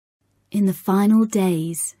In the final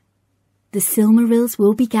days, the Silmarils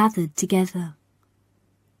will be gathered together.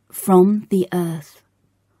 From the earth,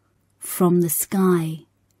 from the sky,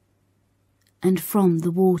 and from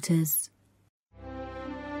the waters.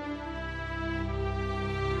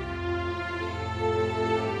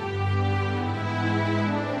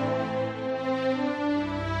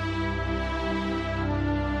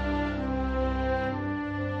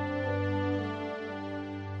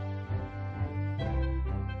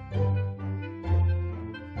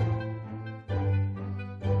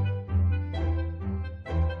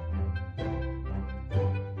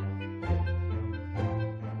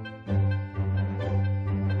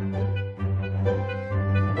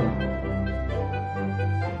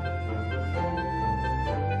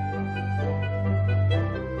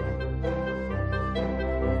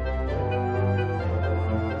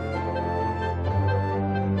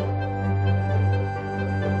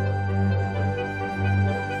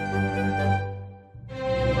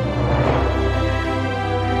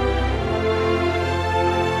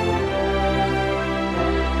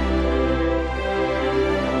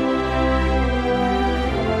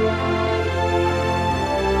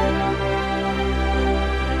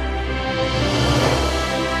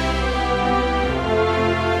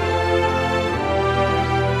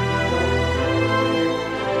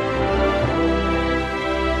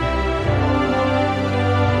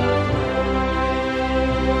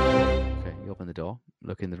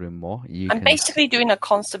 Look in the room more. I'm basically doing a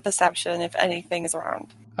constant perception if anything is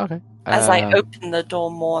around. Okay. As I open the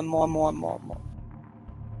door more and more and more and more and more.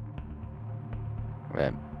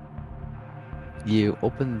 You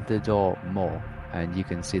open the door more, and you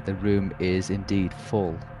can see the room is indeed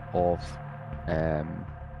full of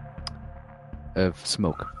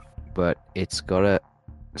smoke, but it's got a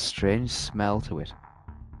strange smell to it.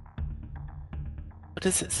 What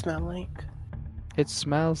does it smell like? It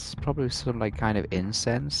smells probably some like kind of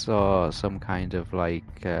incense or some kind of like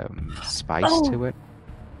spice to it.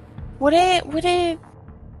 Would it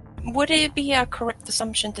be a correct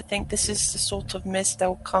assumption to think this is the sort of mist that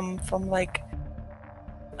will come from like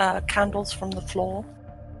candles from the floor?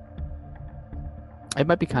 It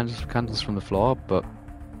might be candles from the floor, but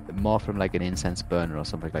more from like an incense burner or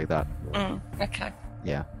something like that. Okay.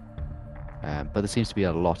 Yeah. But there seems to be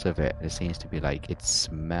a lot of it. It seems to be like it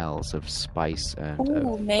smells of spice and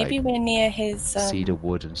maybe like we're near his cedar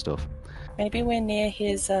wood and stuff. Maybe we're near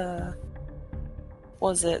his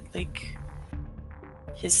was it like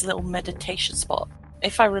his little meditation spot?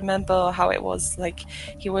 If I remember how it was, like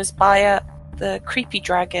he was by the creepy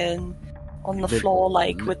dragon on the floor,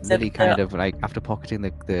 like with Lily kind of like after pocketing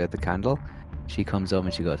the candle, she comes over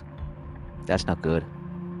and she goes, "That's not good."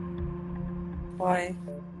 Why?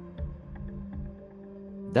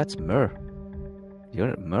 That's myrrh. You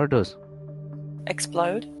know what myrrh does?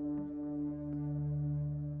 Explode?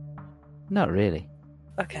 Not really.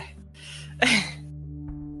 Okay.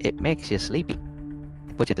 It makes you sleepy.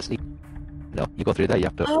 It puts you to sleep. No, you go through that. You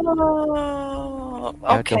have to. Oh, you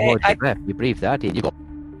have to hold your breath. You breathe that in. You go.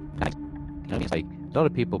 You know what I mean? It's like a lot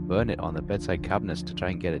of people burn it on the bedside cabinets to try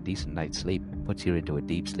and get a decent night's sleep. It puts you into a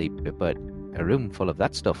deep sleep. But a room full of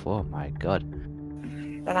that stuff. Oh my god.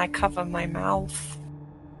 Then I cover my mouth.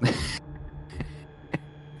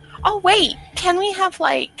 Oh wait, can we have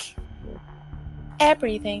like air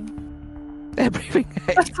breathing? Air breathing?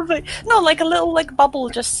 No, like a little like bubble,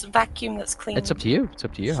 just vacuum that's clean. It's up to you. It's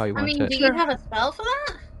up to you how you want to. Do you have a spell for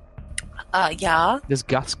that? Yeah. There's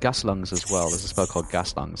gas lungs as well. There's a spell called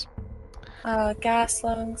gas lungs. Gas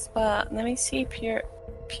lungs, but let me see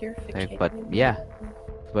purification. But yeah,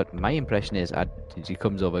 but my impression is, she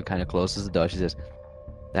comes over, kind of closes the door. She says,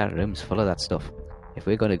 "That room's full of that stuff. If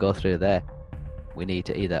we're going to go through there, we need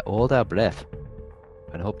to either hold our breath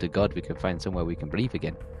and hope to God we can find somewhere we can breathe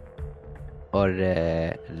again, or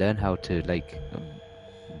learn how to like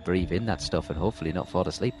breathe in that stuff and hopefully not fall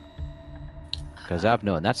asleep. Because I've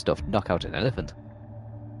known that stuff knock out an elephant."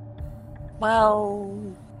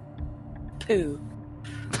 Well, poo.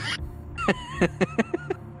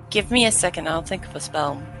 Give me a second, I'll think of a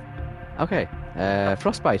spell. Okay,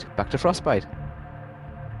 frostbite. Back to frostbite.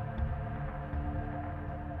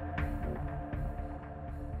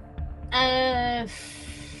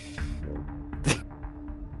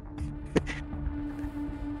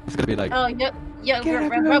 It's gonna be like. Oh,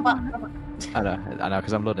 robot. I know,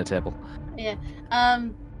 because I'm loading a table. Yeah.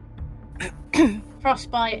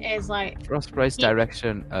 Frostbite is like. Frostbite's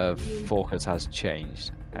direction of focus has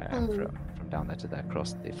changed from down there to there,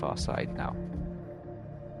 across the far side now.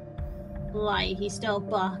 Like he's still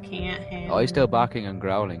barking at him. Oh, he's still barking and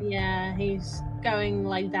growling. Yeah, he's going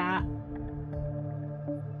like that.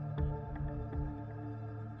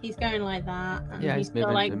 He's going like that, and Yeah, he's he's still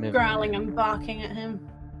moving- like moving. growling and barking at him.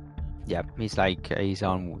 Yeah, he's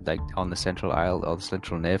on the central aisle or the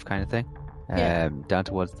central nave kind of thing, Yeah. down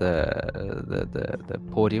towards the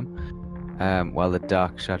podium, while the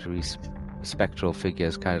dark, shadowy, spectral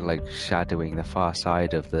figures kind of like shadowing the far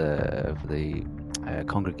side of the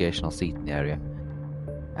congregational seating area.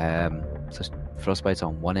 So Frostbite's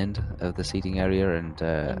on one end of the seating area, and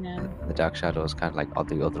Yeah. the dark shadows kind of like on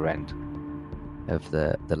the other end of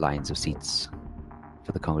the lines of seats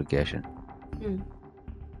for the congregation. Hmm.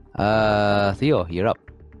 Theo, you're up.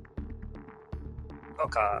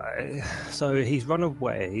 Okay, so he's run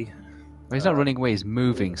away. Well, he's not running away, he's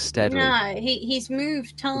moving steadily. No, he's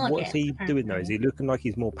moved target. What's he doing though? Is apparently. he looking like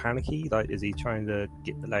he's more panicky? Like, is he trying to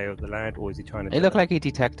get the lay of the land, or is he trying to? It looked like he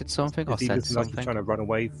detected something or Is he sensed looking like he's something. trying to run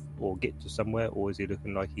away or get to somewhere, or is he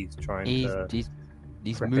looking like he's trying to He's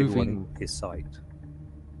prep everyone moving. in his sight?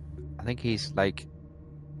 I think he's like.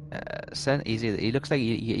 He looks like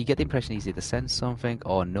you get the impression he's either sensed something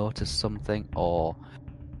or noticed something or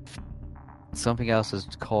something else has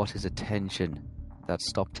caught his attention that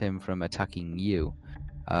stopped him from attacking you.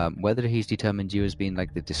 Whether he's determined you as being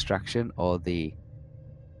like the distraction or the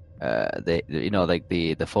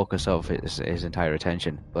focus of his entire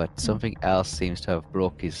attention, but something else seems to have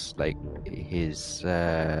broke his I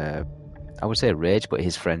would say rage, but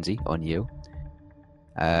his frenzy on you.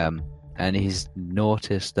 And he's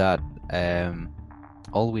noticed that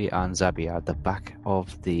Olwe and Zabi are at the back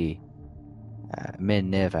of the main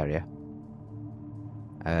nave area.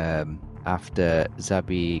 After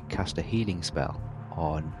Zabi cast a healing spell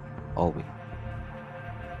on Olwe.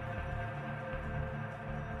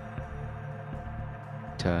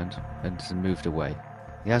 Turned and just moved away.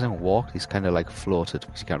 He hasn't walked, he's kind of like floated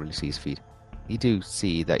because you can't really see his feet. You do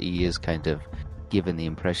see that he is kind of given the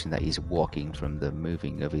impression that he's walking from the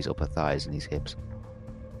moving of his upper thighs and his hips.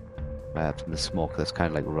 From the smoke that's kind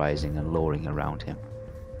of like rising and lowering around him.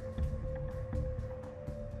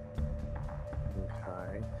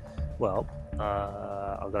 Okay. Well,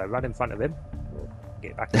 I'm going to run in front of him.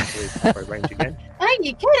 Get back into his combo range again. Are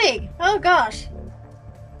you kidding? Oh gosh.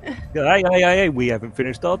 Hey, we haven't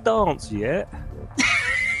finished our dance yet.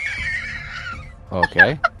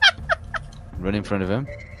 Okay. Run in front of him.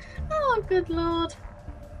 Oh good lord.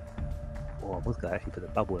 Well, I was going to actually put a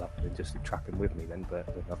bubble up and just trap him with me then, but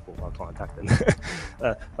then I thought, well, I can't attack them.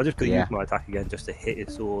 I'm just going to use my attack again just to hit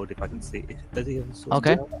his sword if I can see it. Does he have a sword?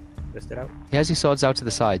 Okay. Still out? He has his swords out to the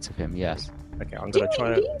sides of him, yes. Okay, I'm going to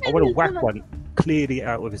try Do you I want to even whack have a- one clearly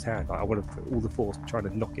out of his hand. Like, I want to put all the force trying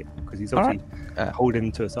to knock it because he's obviously holding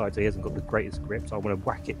him to a side, so he hasn't got the greatest grip. So I want to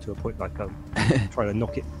whack it to a point like trying to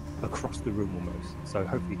knock it across the room almost. So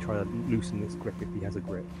hopefully try to loosen this grip if he has a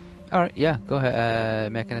grip. Alright, yeah, go ahead.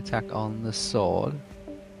 Make an attack on the sword.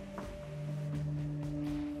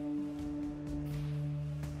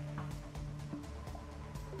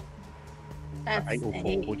 That's 8 or 4,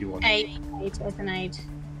 what do you want? 8. 8 with an 8.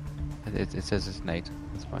 It says it's an 8.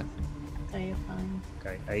 That's fine. So you're fine.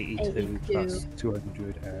 Okay, 82 plus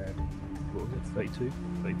 200 and what was it? 32,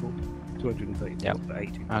 34, 234. Yep. So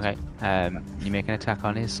 82. Okay. You make an attack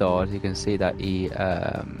on his sword. You can see that he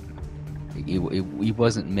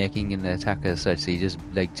wasn't making an attack as such. So he just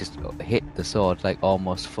hit the sword like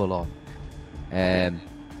almost full on.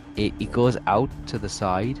 It goes out to the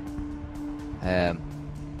side.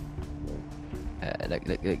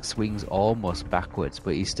 Like swings almost backwards,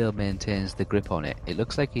 but he still maintains the grip on it. It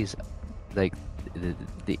looks like he's like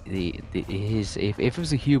if it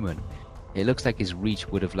was a human, it looks like his reach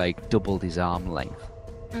would have like doubled his arm length.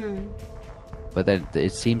 But then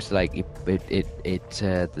it seems like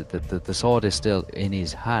the sword is still in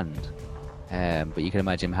his hand, but you can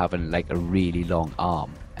imagine him having like a really long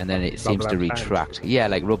arm, and then it seems to retract. Yeah,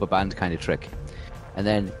 like rubber band kind of trick, and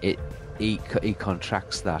then he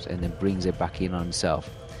contracts that and then brings it back in on himself.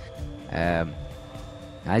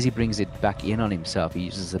 As he brings it back in on himself, he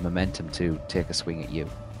uses the momentum to take a swing at you.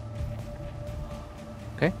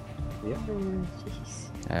 Okay? Yeah.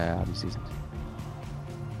 Jeez. How do you season?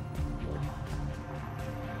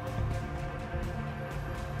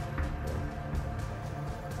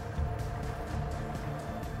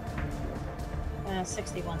 Uh,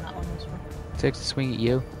 61 that one was for. Takes a swing at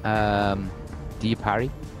you. Do you parry?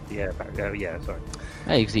 Yeah, sorry.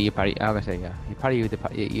 Yeah, you can see you parry. I'm gonna say yeah. You parry with the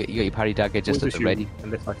you got your parry dagger just at the ready.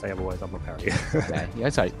 Unless I say otherwise, I'm a parry. Yeah,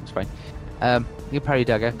 sorry, it's fine. Your parry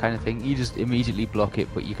dagger kind of thing. You just immediately block it,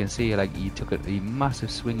 but you can see like you took a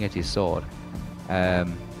massive swing at his sword.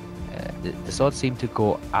 The sword seemed to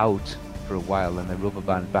go out for a while and then rubber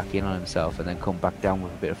band back in on himself and then come back down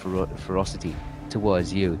with a bit of ferocity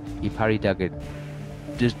towards you. Your parry dagger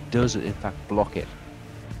does in fact block it.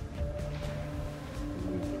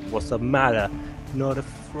 What's the matter? Not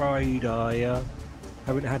afraid, are ya?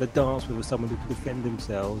 Haven't had a dance with someone who can defend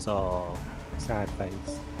themselves? Oh, sad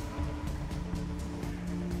face.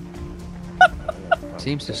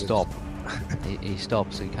 Seems to stop. He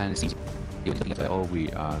stops and kind of sees Olwe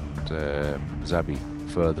and Zabi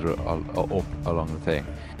further up along the thing.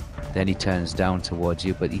 Then he turns down towards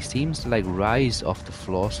you, but he seems to like rise off the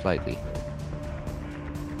floor slightly.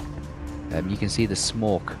 You can see the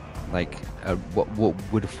smoke, like what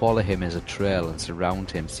would follow him as a trail and surround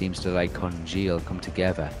him, seems to like congeal, come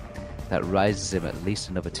together. That rises him at least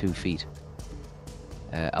another 2 feet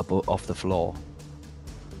above off the floor.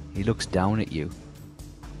 He looks down at you,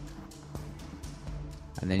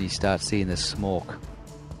 and then you start seeing the smoke,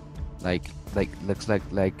 looks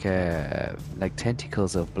like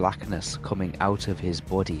tentacles of blackness coming out of his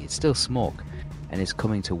body. It's still smoke, and it's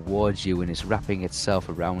coming towards you, and it's wrapping itself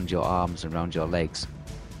around your arms and around your legs.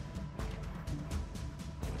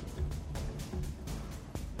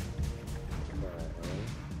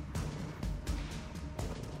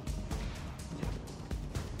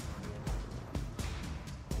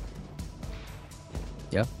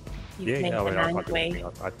 Yeah. You've made an angry.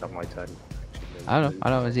 I've done my turn. I know.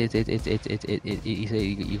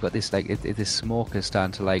 You've got this like this smoke is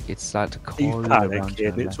starting to like it's starting to coil around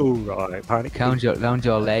panicking, it's all right. Panicking. around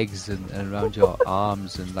your legs and around your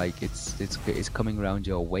arms, and like it's coming around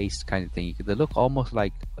your waist kind of thing. They look almost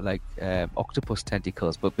like octopus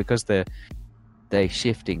tentacles, but because they're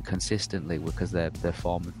shifting consistently because they're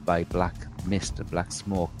formed by black mist and black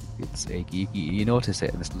smoke. It's you notice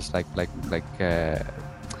it, and it looks like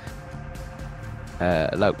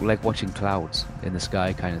watching clouds in the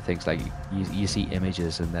sky kind of things. Like you see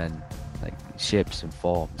images and then like shapes and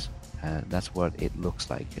forms, and that's what it looks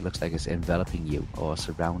like. It looks like it's enveloping you or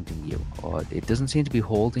surrounding you, or it doesn't seem to be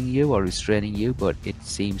holding you or restraining you, but it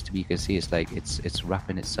seems to be, you can see it's like it's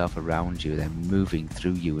wrapping itself around you, then moving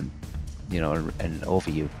through you and and over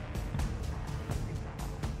you.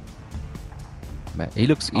 He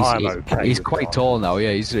looks he's quite tall now.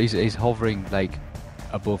 Yeah, he's hovering like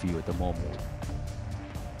above you at the moment.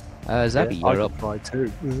 Zabi, you're up. Try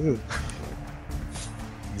too.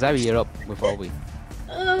 Zabi, you're up with Olwe.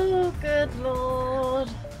 Oh, good lord.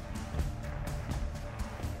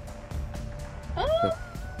 Oh.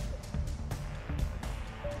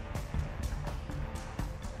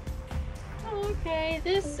 Okay,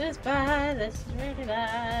 this is bad. This is really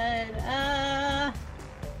bad.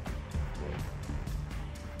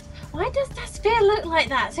 Why does that spear look like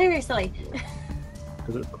that? Seriously.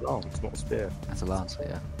 Because it's a lance, not a spear. That's a lance,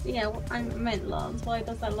 yeah. Yeah, well, I meant lance. Why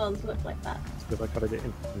does that lance look like that? It's because I coloured it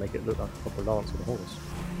in to make it look like a proper lance with a horse.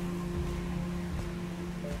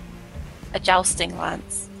 A jousting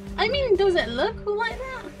lance. I mean, does it look like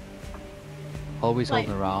that? Always Like-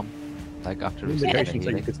 holding her arm, like after The his indication so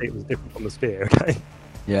you could see it was different from the spear, okay?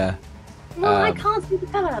 Yeah. Well, I can't see the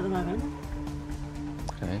colour at the moment.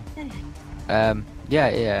 Okay. Anyway.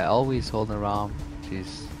 Yeah. Always holding her arm.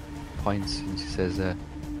 She's points and she says,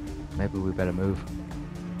 "Maybe we better move."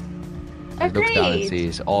 He looks down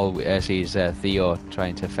and sees Theo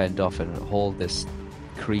trying to fend off and hold this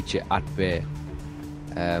creature at bay.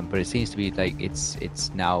 But it seems to be like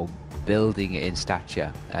it's now building in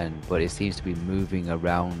stature, but it seems to be moving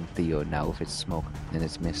around Theo now with its smoke and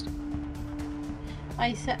its mist.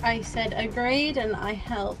 I said agreed, and I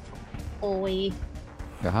help Olwe.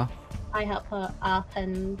 I help her up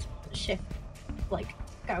and shift, like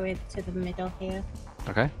go into the middle here.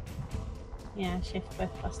 Okay. Yeah, shift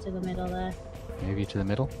both of us to the middle there. Move you to the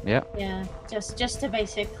middle. Yeah. Yeah, just to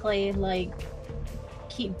basically like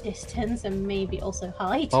keep distance and maybe also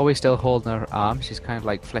hide. Always still holding her arm. She's kind of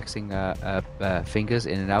like flexing her fingers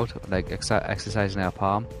in and out, like exercising her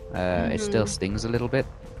palm. It still stings a little bit.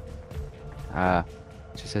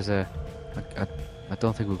 She says, I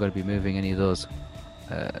don't think we're going to be moving any of those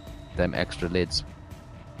them extra lids.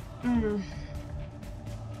 Then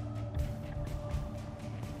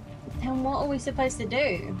what are we supposed to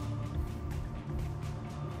do?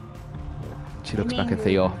 She looks back at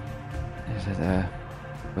Theo. She says,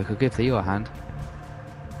 we could give Theo a hand.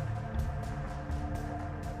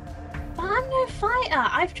 But I'm no fighter.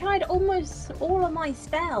 I've tried almost all of my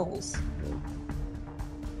spells,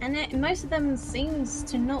 and most of them seems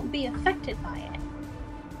to not be affected by it.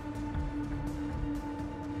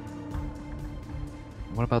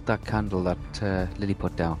 What about that candle that Lily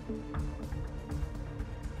put down?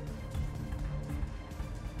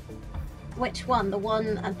 Which one? The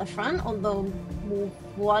one at the front or the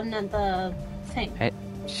one at the thing?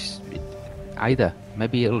 Either.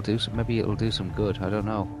 Maybe it'll do some good. I don't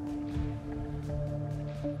know.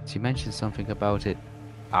 She mentioned something about it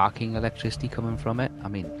arcing electricity coming from it. I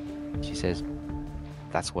mean, she says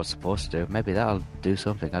that's what's supposed to do. Maybe that'll do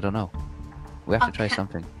something. I don't know. We have to try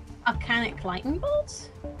something. Arcanic lightning bolts?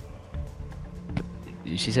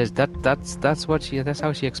 She says that's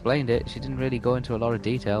how she explained it. She didn't really go into a lot of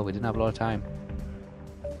detail. We didn't have a lot of time.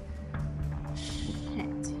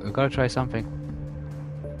 Shit. We've got to try something.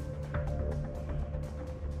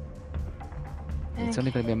 Okay. It's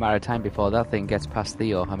only going to be a matter of time before that thing gets past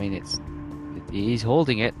Theo. I mean, he's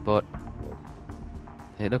holding it, but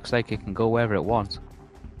it looks like it can go wherever it wants.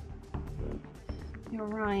 You're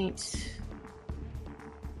right.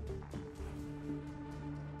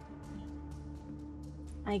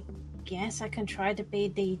 I guess I can try to be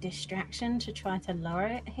the distraction to try to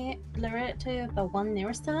lure it to the one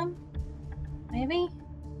nearest to them. Maybe?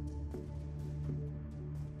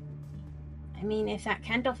 I mean, if that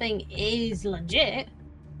candle thing is legit.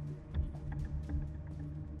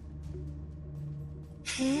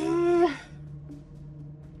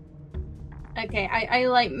 Okay, I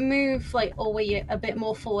like move like always a bit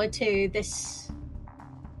more forward to this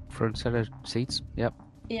front set of seats. Yep.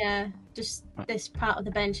 Yeah, just this part of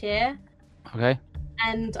the bench here. Okay.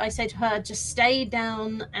 And I say to her, just stay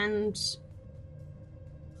down and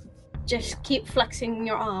just keep flexing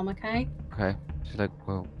your arm, okay? Okay. She's like,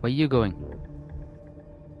 well, where are you going?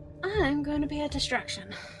 I'm going to be a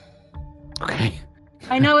distraction. Okay.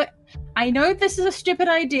 I know this is a stupid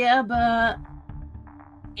idea, but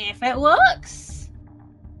if it works,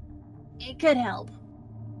 it could help.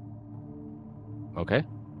 Okay.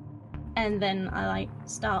 And then I like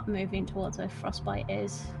start moving towards where Frostbite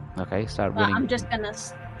is. Okay, start running. I'm just gonna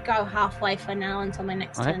go halfway for now until my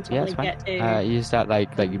next turn to really get to. You start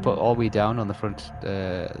like you put all the way down on the front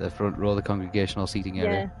row of the congregational seating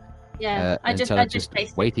area. Yeah. I just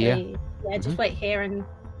basically wait here. Yeah, just wait here and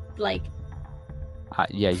like.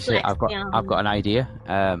 You say I've got an idea.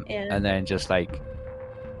 And then just like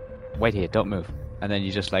wait here, don't move, and then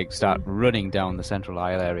you just like start running down the central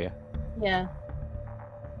aisle area. Yeah.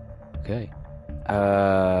 Okay.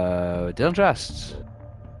 Dylan Trust,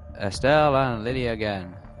 Estelle and Lydia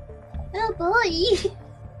again. Oh boy.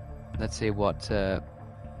 Let's see what.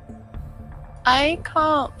 I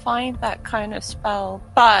can't find that kind of spell,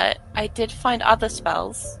 but I did find other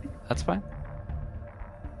spells. That's fine.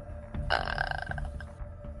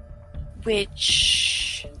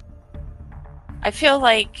 Which I feel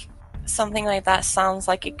like something like that sounds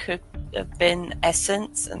like it could have been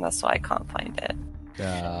essence, and that's why I can't find it.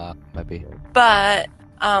 Maybe. But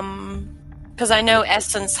because I know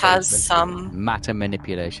essence has some matter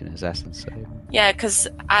manipulation is essence. So. Yeah, because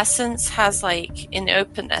essence has like in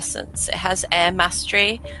open essence, it has air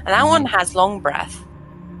mastery, and that one has long breath.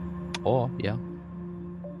 Or yeah.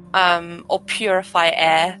 Or purify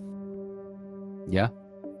air. Yeah.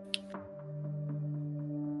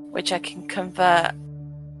 Which I can convert.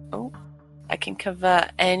 I can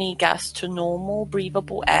convert any gas to normal,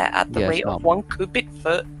 breathable air at the rate of 1 cubic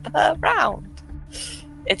foot per round.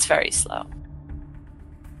 It's very slow.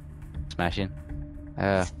 Smashing.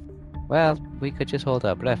 Well, we could just hold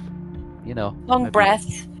our breath. You know. Long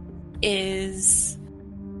breath is.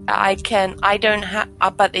 I don't have.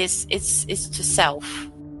 But it's to self.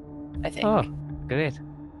 I think. Oh, great.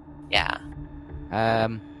 Yeah.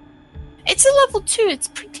 It's a level 2. It's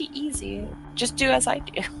pretty easy. Just do as I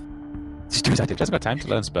do. Just do as I do. Just got time to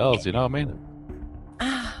learn spells. You know what I mean?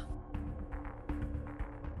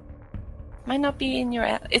 Might not be in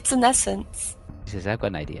your. It's an essence. He says, "I've got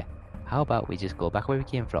an idea. How about we just go back where we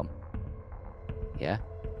came from? Yeah,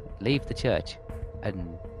 leave the church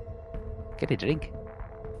and get a drink."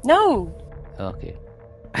 No. Okay.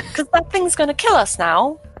 Because that thing's gonna kill us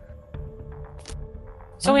now.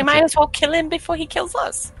 So we might as well kill him before he kills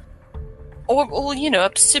us. Or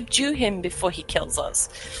subdue him before he kills us.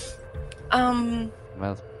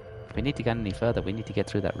 Well, if we need to get any further, we need to get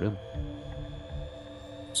through that room.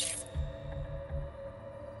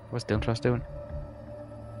 What's Dylan Trust doing?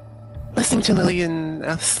 Listening to Lily and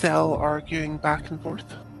Estelle arguing back and forth.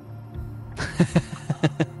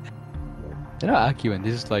 They're not arguing,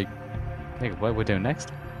 they're just like, what we're doing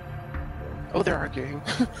next? Oh, they're arguing.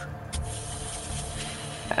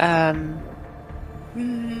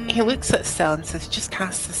 He looks at Estelle and says, just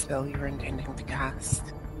cast the spell you're intending to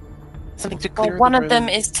cast. Something to clear one the of room. them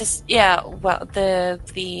is to,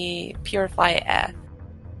 the purify air.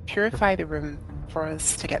 Purify the room for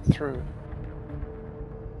us to get through.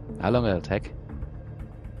 How long will it take?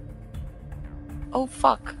 Oh,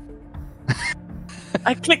 fuck.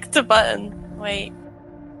 I clicked the button. Wait.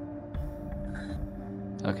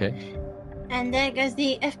 Okay. And there goes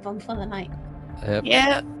the F-bomb for the night.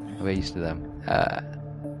 Yeah. We're used to them.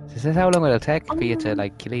 This is how long it'll take for you to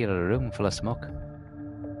like clear a room full of smoke.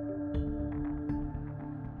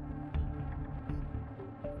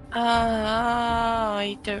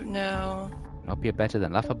 I don't know. Hope you're better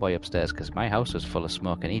than Laffer Boy upstairs, because my house was full of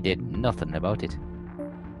smoke and he did nothing about it.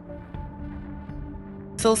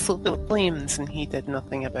 It's also the flames and he did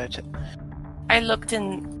nothing about it. I looked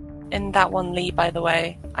in that one, Lee, by the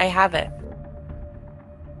way. I have it.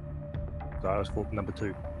 That was for number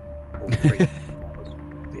 2. Or 3. That was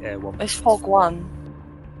the air one. It's fog 1.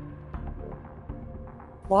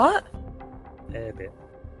 What? Air bit.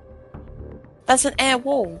 That's an air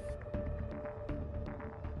wall.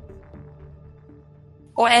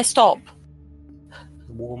 Or air stop.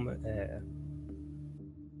 Warm air.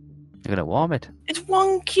 You're gonna warm it. It's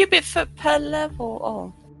 1 cubic foot per level.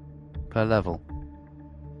 Oh. Per level.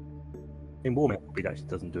 I mean, warm it actually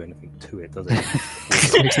doesn't do anything to it, does it?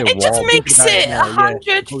 It just makes it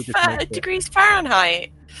 100 degrees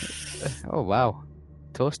Fahrenheit. Oh wow,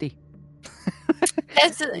 toasty.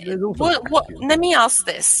 Let me ask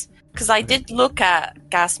this, because I did look at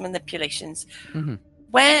gas manipulations. Mm-hmm.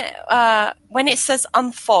 When it says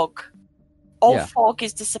unfog, all Yeah. fog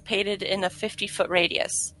is dissipated in a 50-foot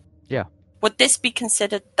radius. Yeah. Would this be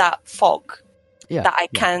considered that fog Yeah. that I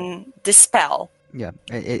can dispel? Yeah,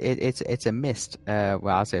 it's a mist. Well,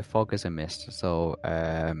 I'll say fog is a mist. So,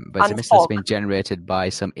 but it's a mist that's Unfog. been generated by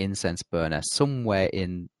some incense burner somewhere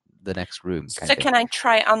in the next room. So can I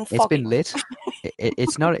try unfogging? It's been lit.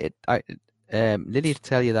 It's not. Lily, to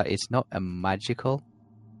tell you that it's not a magical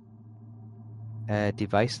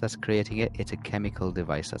device that's creating it. It's a chemical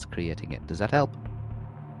device that's creating it. Does that help?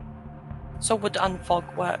 So would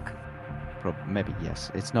unfog work? Maybe yes.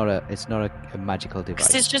 It's not a magical device.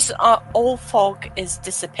 Because it's just all fog is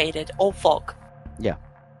dissipated. All fog. Yeah.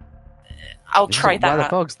 I'll try that. While the out.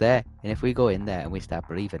 fog's there, and if we go in there and we start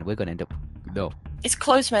breathing, we're going to end up It's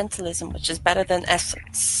closed mentalism, which is better than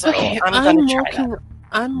essence. So Okay, I'm going to try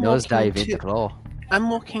that. nose dive into claw. I'm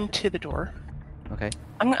walking to the door. Okay.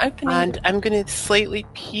 I'm opening And it. I'm going to slightly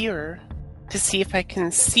peer to see if I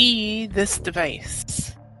can see this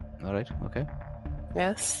device. All right. Okay.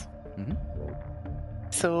 Yes? Mhm.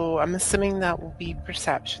 So I'm assuming that will be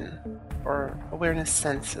perception or awareness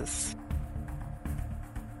senses.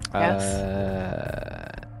 Yes?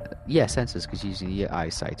 Yeah, senses, because using your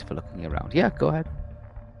eyesight for looking around. Yeah, go ahead.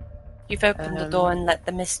 You've opened the door and let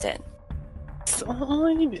the mist in. It's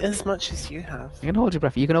only as much as you have. You can hold your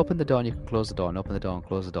breath. You can open the door and you can close the door, and open the door and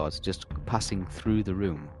close the door. It's just passing through the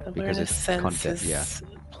room because Awareness it's senses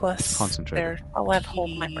plus concentrated. Oh, I've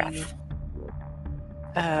hold my breath.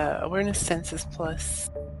 Awareness senses plus...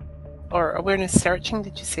 Or awareness searching,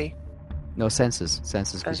 did you say? No, senses, because you're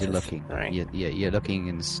Senses, looking. right. You're looking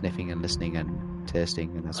and sniffing and listening and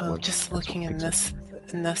tasting, and that's Oh, what. just that's looking what in picks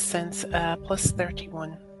this sense. Plus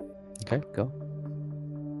 31. up. Okay, go.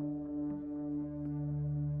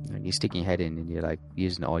 And you stick your head in, and you're like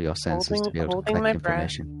using all your senses to be able to Holding collect my breath.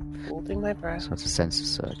 information. Holding my breath. So it's a sense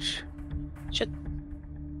search. Shit.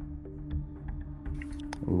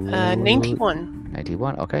 Ooh, 91.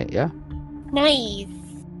 91. Okay, yeah. Nice.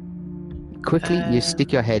 Quickly, you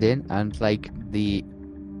stick your head in, and like the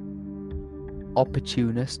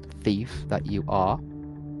opportunist thief that you are,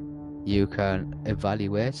 you can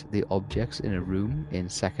evaluate the objects in a room in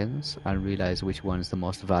seconds and realize which one is the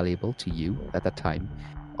most valuable to you at that time.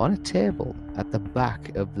 On a table at the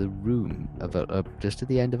back of the room, just at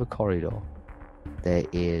the end of a corridor, there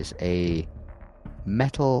is a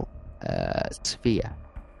metal sphere.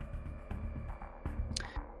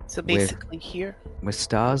 So basically here. With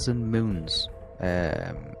stars and moons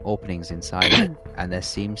openings inside it, and there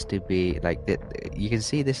seems to be you can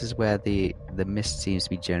see this is where the mist seems to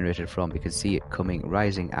be generated from. You can see it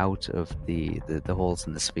rising out of the holes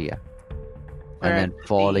in the sphere, and then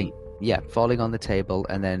falling on the table,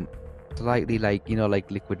 and then slightly like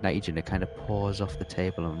liquid nitrogen, it kind of pours off the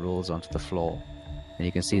table and rolls onto the floor, and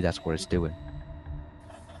you can see that's what it's doing.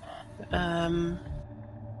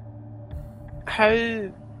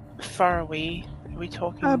 How far away are we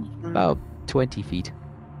talking? About 20 feet.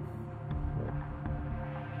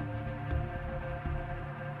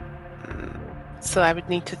 So I would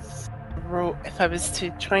need to throw... If I was to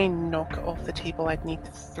try and knock it off the table, I'd need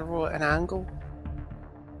to throw it at an angle.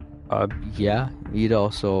 Yeah, you'd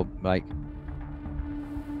also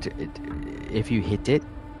if you hit it,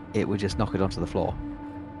 it would just knock it onto the floor.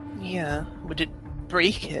 Yeah. Would it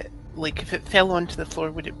break it? Like, if it fell onto the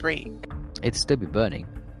floor, would it break? It'd still be burning.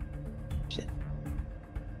 Shit.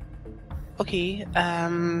 Okay,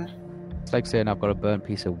 It's like saying I've got a burnt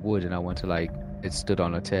piece of wood and I want to it stood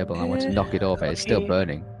on a table and I want to knock it off, and it's still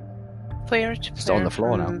burning. Player to Just player on the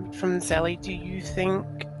floor from Zelly, do you think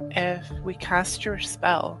if we cast your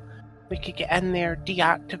spell, we could get in there,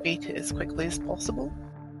 deactivate it as quickly as possible?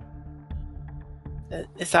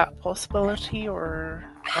 Is that a possibility, or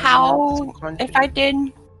how? If I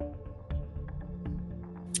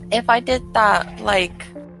did that, like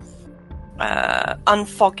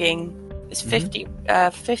unfogging is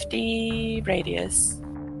 50 radius.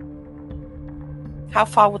 How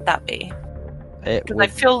far would that be? Because I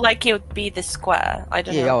feel like it would be the square. I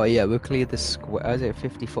don't know. Oh yeah, we'll clear the square. Is it a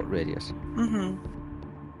 50-foot radius?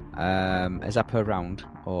 Is that per round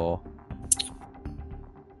or?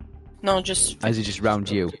 No, just. Is it just round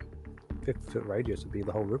you? 50-foot radius would be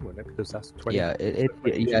the whole room, wouldn't it? Because that's 20. Yeah,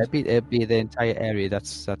 it'd be the entire area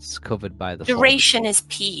that's covered by the. Duration is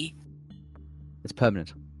P. It's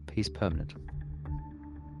permanent. P is permanent.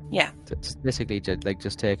 Yeah. So it's basically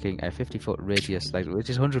just taking a 50-foot radius, which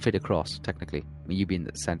is 100 feet across, technically. You being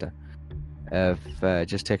the center of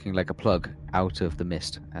just taking like a plug out of the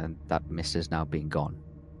mist, and that mist is now being gone.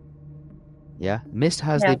 Yeah, mist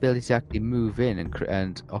has the ability to actually move in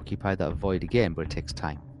and occupy that void again, but it takes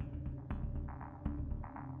time.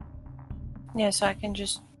 Yeah, so I can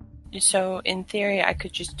just. So in theory, I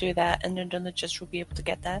could just do that, and then the just will be able to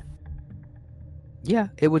get there. Yeah,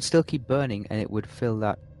 it would still keep burning, and it would fill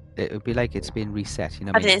that. It would be like it's been reset. You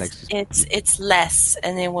know what I mean? It's less,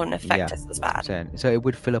 and it won't affect us as bad. So it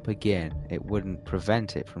would fill up again. It wouldn't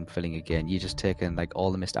prevent it from filling again. You just taken like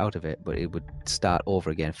all the mist out of it, but it would start over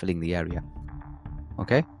again, filling the area.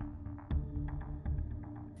 Okay.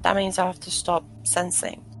 That means I have to stop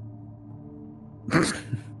sensing.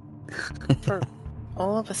 For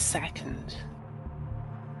all of a second.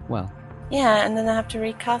 Well. Yeah, and then I have to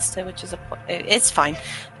recast it, which is it's fine.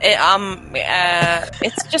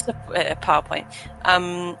 It's just a PowerPoint.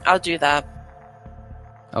 I'll do that.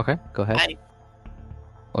 Okay, go ahead.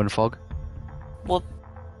 Unfog. Well,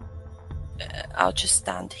 I'll just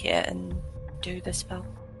stand here and do the spell.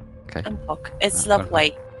 Okay. Unfog. It's love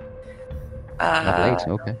late.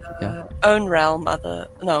 Okay. Yeah. Own realm.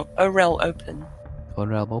 Own realm open. Own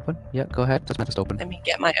realm open. Yeah, go ahead. Just open. Let me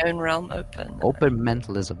get my own realm open. Open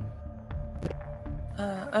mentalism.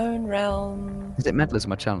 Own realm. Is it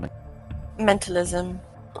mentalism or channeling? Mentalism.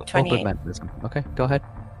 28. Open mentalism. Okay, go ahead.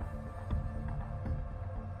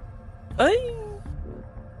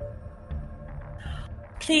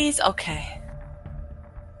 Please, okay.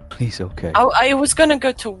 Please, okay. I was gonna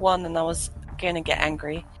go to 1 and I was gonna get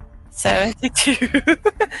angry. 72.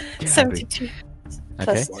 72.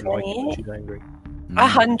 Plus 28.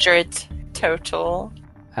 100 total.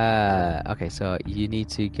 Okay, so you need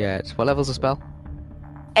to get... What level's the spell?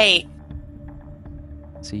 8.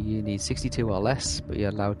 So you need 62 or less, but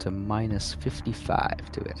you're allowed to minus 55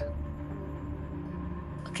 to it.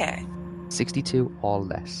 Okay. 62 or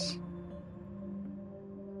less.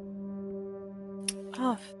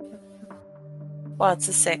 Oh. Well, it's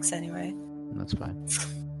a 6 anyway. That's fine.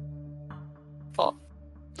 4.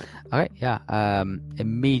 Okay, yeah.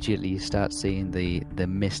 Immediately you start seeing the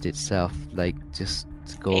mist itself, like, just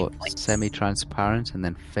go semi-transparent and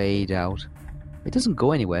then fade out. It doesn't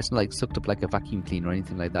go anywhere. It's not like sucked up like a vacuum cleaner or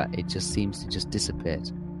anything like that. It just seems to just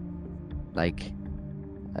dissipate, like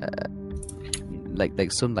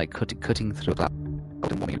sunlight cutting through that.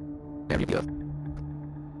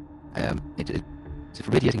 It's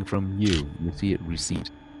radiating from you. You see it recede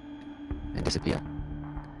and disappear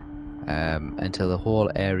until the whole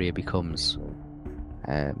area becomes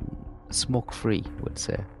smoke-free, I would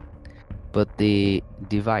say. But the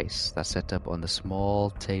device that's set up on the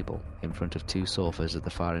small table in front of 2 sofas at the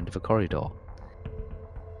far end of a corridor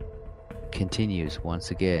continues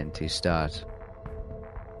once again to start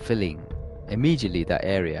filling immediately that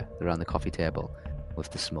area around the coffee table with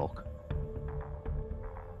the smoke.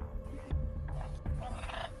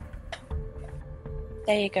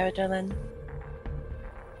 There you go, Dylan.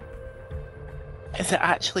 Is it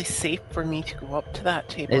actually safe for me to go up to that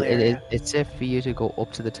table area? It's safe for you to go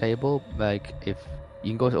up to the table. Like, if you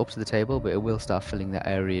can go up to the table, but it will start filling that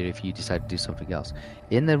area if you decide to do something else.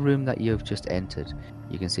 In the room that you've just entered,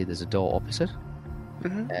 you can see there's a door opposite.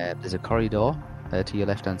 Mm-hmm. There's a corridor to your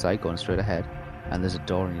left-hand side going straight ahead, and there's a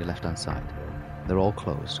door on your left-hand side. They're all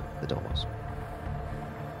closed, the doors.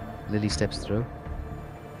 Lily steps through.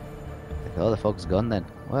 Like, oh, the fog's gone then.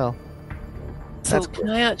 Well, so can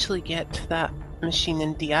I actually get to that machine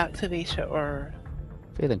and deactivate it, or...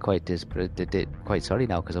 Feeling quite quite sorry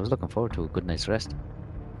now, because I was looking forward to a good night's rest.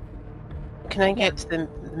 Can I get to the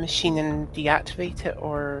machine and deactivate it,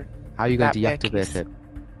 or... How are you going to deactivate it?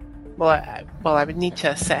 Well, I would need to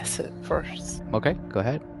assess it first. Okay, go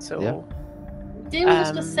ahead. So... Yeah.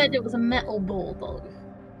 Dylan just said it was a metal ball, though.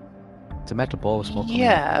 It's a metal ball with smoke coming out.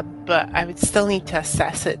 Yeah, but I would still need to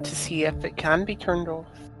assess it to see if it can be turned off.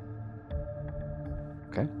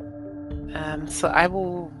 Okay. So I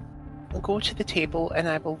will go to the table and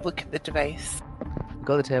I will look at the device.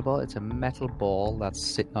 Go to the table. It's a metal ball that's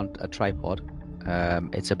sitting on a tripod.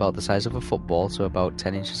 It's about the size of a football, so about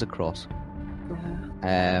 10 inches across.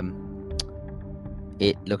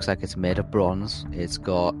 It looks like it's made of bronze. It's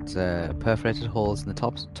got perforated holes in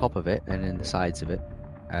the top of it and in the sides of it,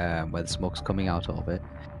 where the smoke's coming out of it.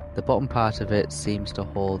 The bottom part of it seems to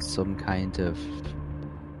hold some kind of,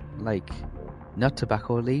 like, not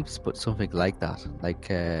tobacco leaves, but something like that, like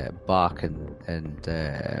bark and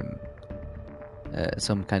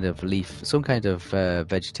some kind of leaf, some kind of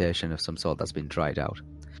vegetation of some sort that's been dried out.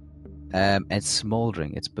 It's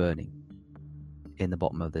smouldering, it's burning in the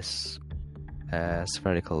bottom of this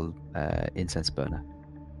spherical incense burner.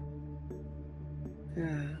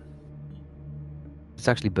 It's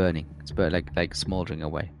actually burning. It's like smouldering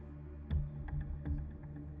away.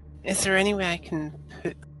 Is there any way I can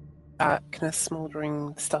put that kind of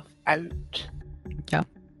smouldering stuff out? Yeah.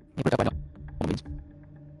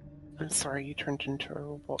 I'm sorry, you turned into a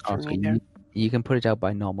robot Oh, for so me there. you can put it out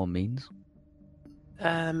by normal means.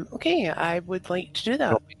 Okay, I would like to do that.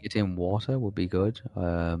 Dropping it in water would be good.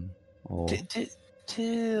 Or...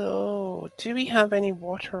 Do we have any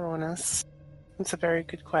water on us? That's a very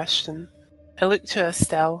good question. I look to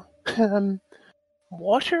Estelle.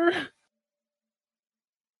 Water?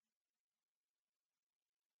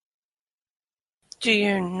 Do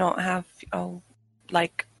you not have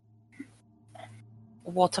like a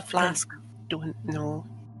water flask? Don't know.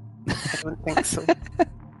 I don't think so. I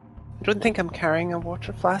don't think I'm carrying a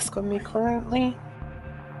water flask on me currently.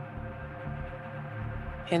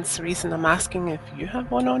 Hence the reason I'm asking if you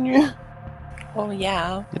have one on you. Oh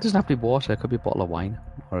yeah. It doesn't have to be water. It could be a bottle of wine,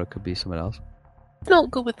 or it could be something else.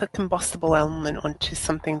 Not go with a combustible element onto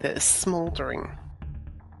something that is smouldering.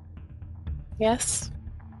 Yes.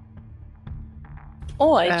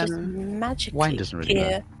 Or I just magically wine doesn't really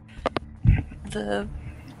hear the.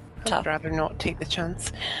 I'd rather not take the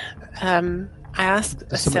chance. I asked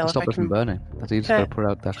There's something Estelle to stop if I it from can. burning. I think you just got to put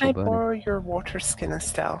out the Can I actual burning. borrow your water skin,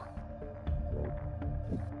 Estelle?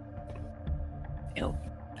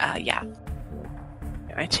 Yeah.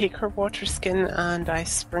 I take her water skin and I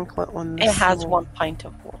sprinkle it on the It has smoke. 1 pint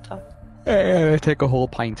of water. Take a whole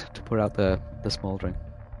pint to put out the smouldering.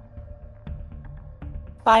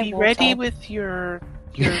 Be ready with your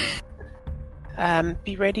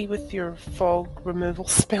be ready with your fog removal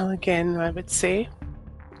spell again, I would say,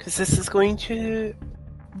 because this is going to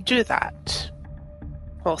do that,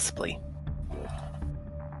 possibly.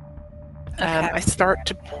 Okay. I start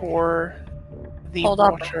to pour the Hold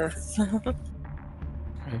water.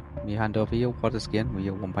 Okay. You hand over your water skin with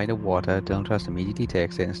your 1 pint of water. Dylan Trust immediately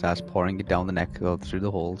takes it and starts pouring it down the neck through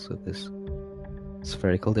the holes of this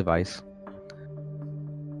spherical device.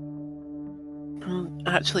 I'm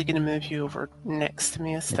actually going to move you over next to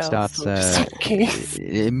me, Estelle. It starts. So just in case.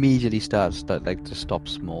 It immediately starts to stop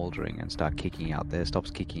smouldering and start kicking out. Stops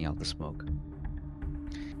kicking out the smoke.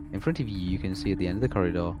 In front of you, you can see at the end of the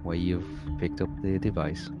corridor where you've picked up the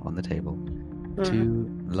device on the table, 2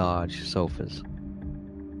 large sofas.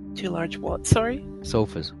 2 large what? Sorry.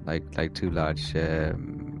 Sofas, like 2 large,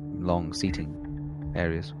 long seating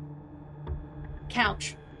areas.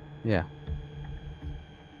 Couch. Yeah.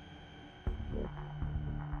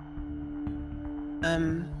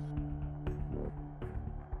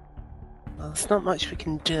 Well, there's not much we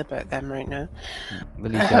can do about them right now.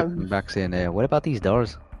 Lily's coming back saying, what about these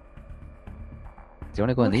doors? Do you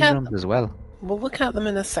want to go in these rooms as well? We'll look at them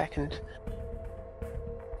in a second.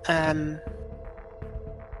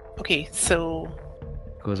 Okay, so...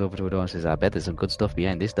 Goes over to a door and says, I bet there's some good stuff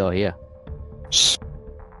behind this door here. Shh.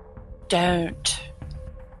 Don't.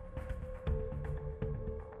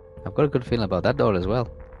 I've got a good feeling about that door as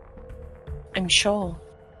well. I'm sure.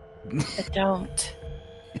 But don't.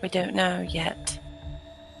 We don't know yet.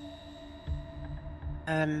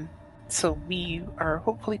 So we are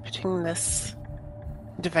hopefully putting this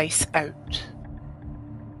device out.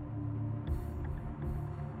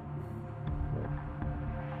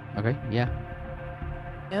 Okay, yeah.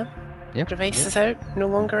 Yeah? Yep. Device is out, no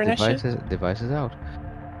longer an issue? Device is out.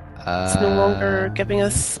 It's no longer giving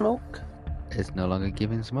us smoke? It's no longer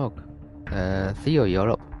giving smoke. Theo, you're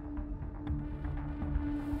up.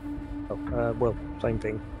 Well, same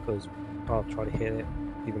thing, because I'll try to hit it,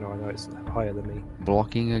 even though I know it's higher than me.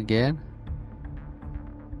 Blocking again?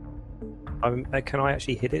 Can I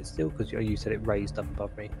actually hit it still? Because you said it raised up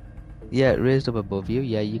above me. Yeah, it raised up above you.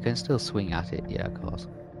 Yeah, you can still swing at it. Yeah, of course.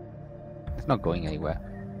 It's not going anywhere.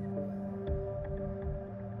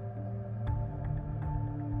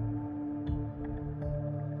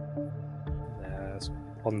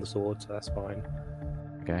 on the sword, so that's fine.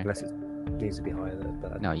 Okay. Unless it needs to be higher.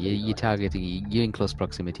 But no, you're targeting. You're in close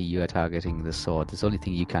proximity. You are targeting the sword. It's the only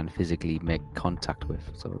thing you can physically make contact with.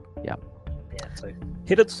 So yeah. Yeah. So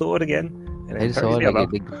hit the sword again. And Hit the sword.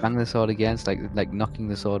 Like, bang the sword again. It's like knocking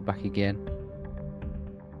the sword back again.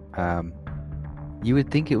 You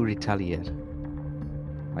would think it would retaliate.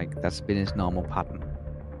 Like that's been its normal pattern.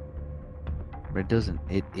 But it doesn't.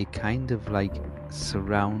 It kind of like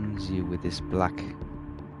surrounds you with this black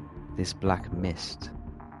mist.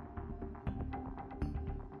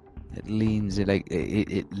 It leans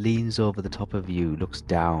leans over the top of you, looks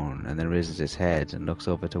down, and then raises its head and looks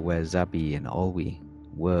over to where Zabi and Olwe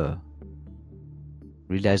were.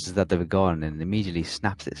 Realizes that they were gone and immediately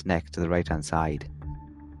snaps its neck to the right hand side.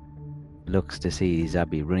 Looks to see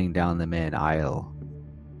Zabi running down the main aisle.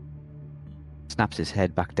 Snaps his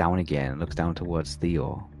head back down again and looks down towards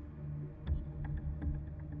Theo.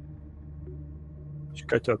 Should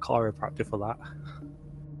go to a chiropractor for that.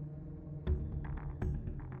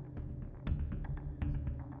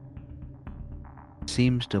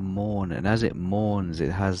 Seems to mourn, and as it mourns,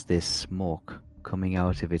 it has this smoke coming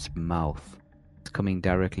out of its mouth. It's coming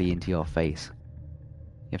directly into your face.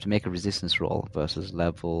 You have to make a resistance roll versus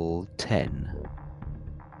level 10.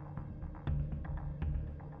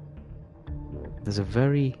 There's a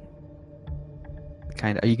very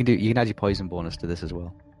kind of... You can add your poison bonus to this as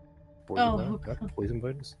well. Poison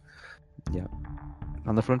bonus? Yeah.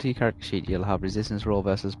 On the front of your character sheet, you'll have resistance roll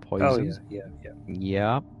versus poison. Oh, yeah.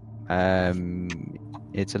 Yeah.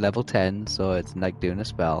 It's a level 10, so it's like doing a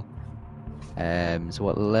spell. So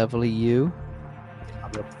what level are you?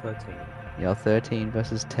 I'm level 13. You're 13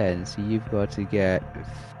 versus 10, so you've got to get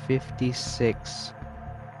 56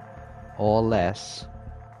 or less.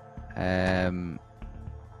 You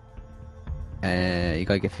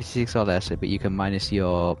gotta get 56 or less, but you can minus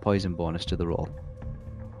your poison bonus to the roll.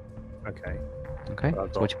 Okay. Okay,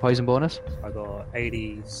 so what's your poison bonus? I got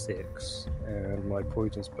 86, and my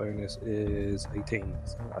poison bonus is 18,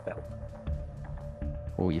 so I failed.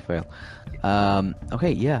 Oh, you fail.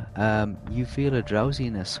 Okay, yeah. You feel a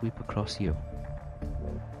drowsiness sweep across you.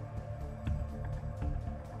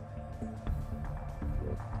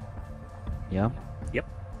 Yeah? Yep.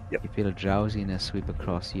 You feel a drowsiness sweep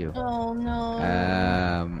across you. Oh no.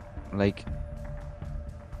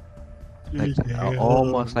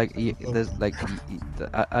 Almost like there's like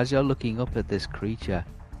as you're looking up at this creature,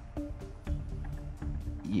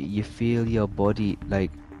 you feel your body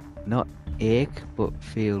like not ache but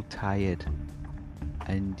feel tired,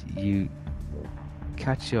 and you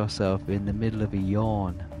catch yourself in the middle of a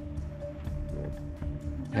yawn.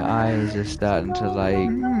 Your eyes are starting to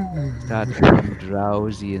start to become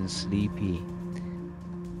drowsy and sleepy.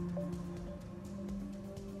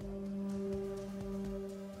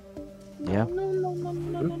 Yeah. No.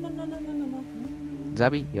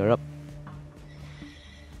 Zabi, you're up.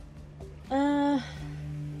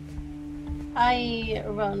 I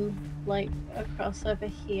run like across over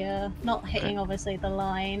here, not hitting obviously the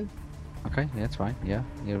line. Okay, yeah, that's fine. Yeah,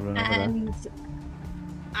 you run over there. And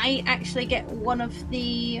I actually get one of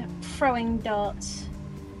the throwing darts,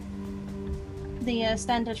 the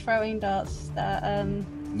standard throwing darts that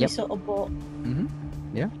you sort of bought. Mhm.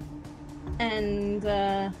 Yeah. And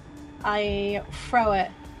I throw it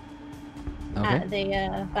at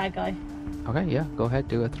the bad guy. Okay, yeah, go ahead,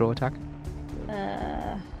 do a throw attack.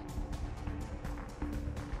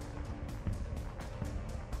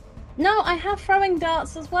 No, I have throwing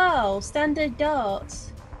darts as well. Standard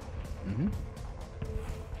darts.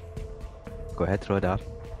 Go ahead, throw a dart.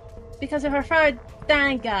 Because if I throw a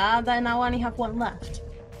dagger, then I'll only have one left.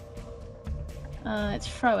 It's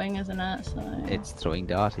throwing, isn't it? So... It's throwing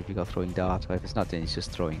dart if you got throwing dart, or if it's not, then it's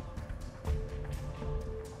just throwing.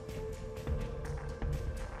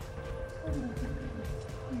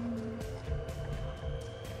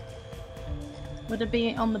 Would it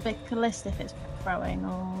be on the big list if it's throwing,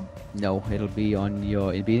 or...? No, it'll be on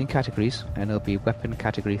your... It'll be in categories, and it'll be weapon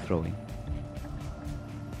category throwing.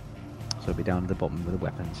 So it'll be down at the bottom with the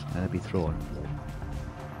weapons, and it'll be thrown.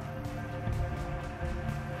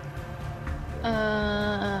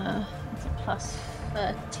 It's a plus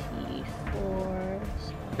 34.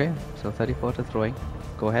 Okay, so 34 to throwing.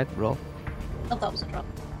 Go ahead, roll. Oh, that was a drop.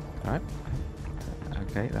 Alright.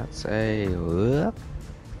 Okay, that's a...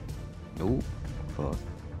 Ooh, 4.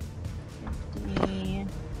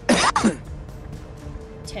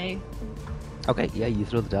 2. Okay, yeah, you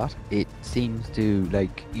throw the dart. It seems to,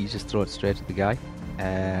 like, you just throw it straight at the guy.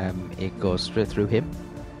 It goes straight through him.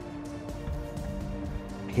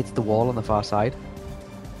 Hits the wall on the far side.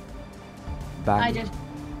 Bang.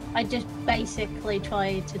 I just basically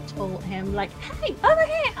try to taunt him, like, hey, over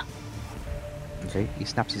here! Okay, he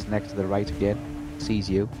snaps his neck to the right again, sees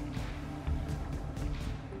you.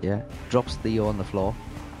 Yeah, drops Theo on the floor.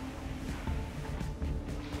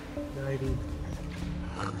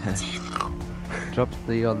 Drops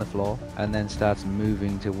Theo on the floor and then starts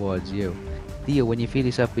moving towards you. Theo, when you feel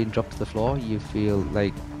yourself being dropped to the floor, you feel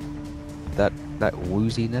like that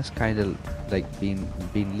wooziness kind of like being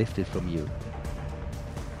lifted from you.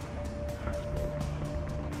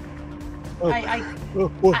 I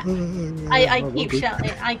keep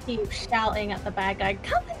shouting. I keep shouting at the bad guy.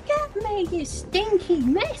 Come and get me, you stinky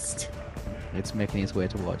mist! It's making its way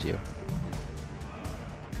towards you.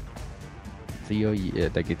 Theo,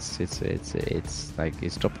 like it's like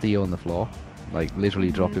it's dropped Theo on the floor, like literally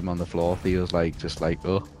drop him on the floor. Theo's like just like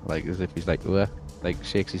like as if he's like like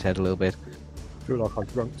shakes his head a little bit. I feel like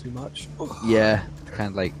I've drunk too much. Yeah, kind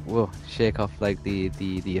of like shake off like the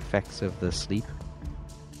effects of the sleep.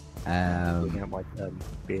 Looking at my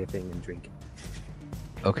beer thing and drinking.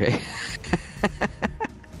 Okay.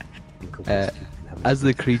 As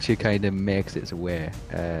the creature kind of makes its way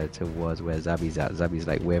towards where Zabby's at, Zabby's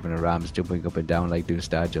like waving her arms, jumping up and down, like doing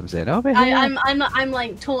star jumps. Saying, "Over here!" I'm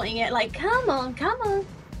like taunting it, like, "Come on, come on!"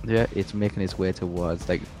 Yeah, it's making its way towards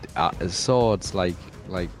like swords, like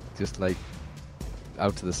just like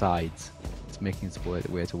out to the sides. It's making its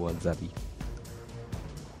way towards Zabby.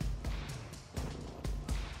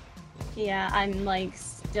 Yeah, I'm like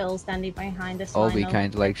still standing behind the sign. Olby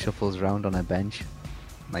kind of like shuffles around on a bench,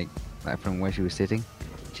 like from where she was sitting.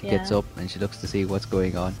 She gets up and she looks to see what's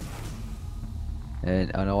going on.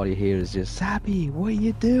 And all you hear is just, "Zabby, what are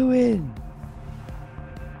you doing?"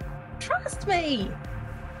 Trust me!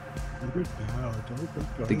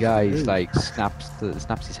 The guy like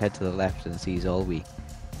snaps his head to the left and sees Olby.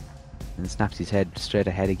 And snaps his head straight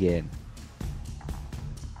ahead again.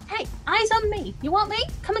 Hey, eyes on me! You want me?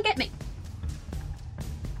 Come and get me!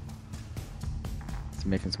 It's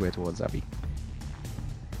making its way towards Zabby.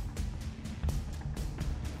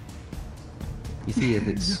 You see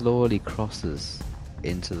it slowly crosses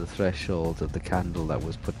into the threshold of the candle that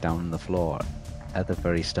was put down on the floor at the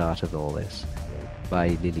very start of all this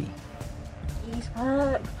by Lily. Please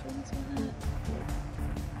work.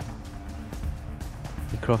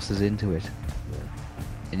 He crosses into it,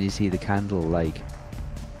 and you see the candle like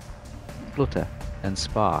flutter and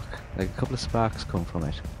spark, like a couple of sparks come from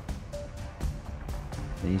it.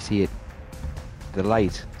 And you see it, the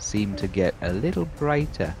light seemed to get a little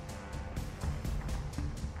brighter.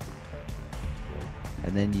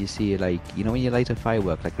 And then you see, like, you know when you light a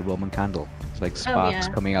firework, like a Roman candle? It's like sparks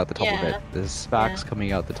coming out the top of it. There's sparks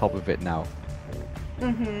coming out the top of it now.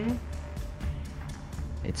 Mm-hmm.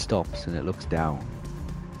 It stops and it looks down.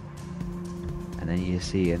 And then you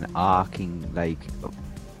see an arcing, like,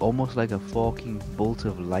 almost like a forking bolt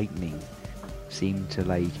of lightning seem to,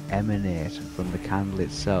 like, emanate from the candle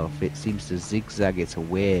itself. It seems to zigzag its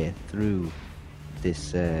way through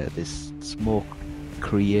this smoke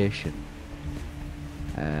creation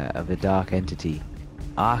of a dark entity,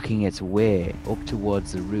 arcing its way up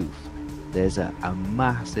towards the roof. There's a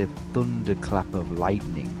massive thunderclap of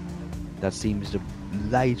lightning that seems to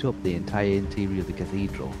light up the entire interior of the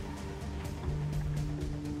cathedral.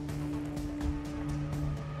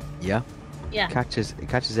 Yeah? Yeah. It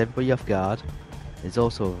catches everybody off guard. It's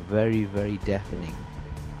also very, very deafening.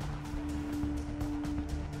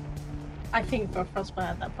 I think for Frostbite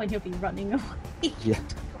at that point he'll be running away. Yeah.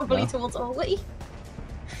 Probably towards Olby.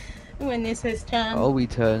 When it's his turn. Olby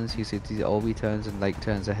turns, Olby turns and like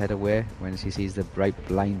turns her head away when she sees the bright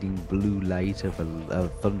blinding blue light of a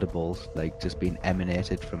thunderbolt like just being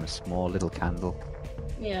emanated from a small little candle.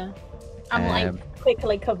 Yeah. I'm like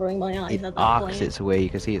quickly covering my eyes at that point. It arcs its way, you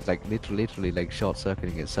can see it's like literally like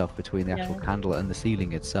short-circuiting itself between the actual candle and the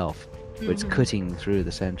ceiling itself. But it's cutting through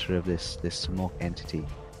the center of this smoke entity.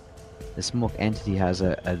 The smoke entity has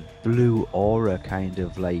a blue aura kind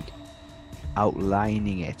of like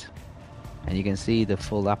outlining it. And you can see the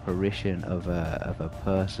full apparition of a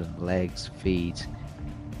person, legs, feet,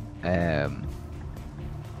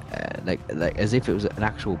 like as if it was an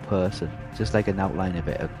actual person, just like an outline of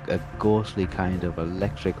it, a ghostly kind of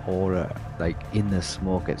electric aura, like in the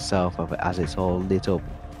smoke itself of it as it's all lit up,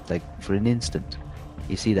 like for an instant.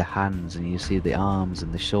 You see the hands and you see the arms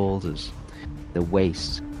and the shoulders, the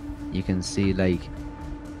waist. You can see like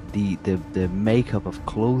the makeup of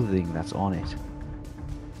clothing that's on it.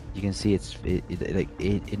 You can see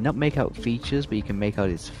it not make out features, but you can make out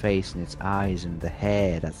its face and its eyes and the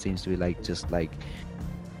hair that seems to be like just like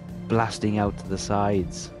blasting out to the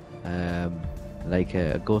sides, like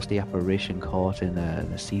a ghostly apparition caught in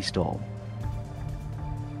a sea storm.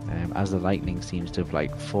 as the lightning seems to have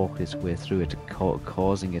like forked its way through it,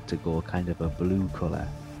 causing it to go kind of a blue colour.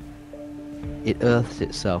 It earths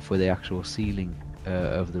itself with the actual ceiling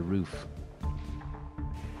of the roof.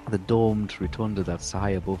 The domed rotunda that's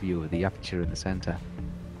high above you with the aperture in the centre.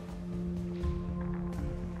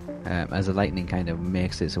 As the lightning kind of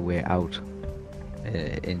makes its way out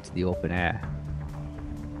into the open air.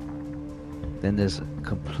 Then there's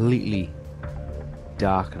completely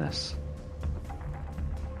darkness.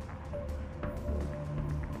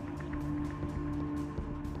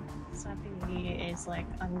 Sappy is like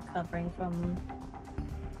uncovering from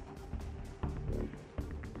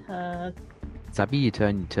her. Sabi, you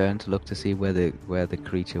turn to look to see where the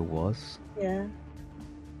creature was. Yeah.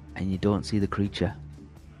 And you don't see the creature.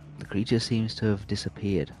 The creature seems to have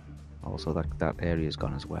disappeared. Also, that area's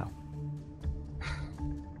gone as well.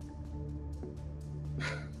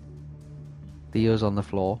 Theo's on the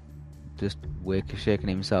floor, just shaking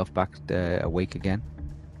himself back awake again.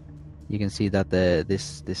 You can see that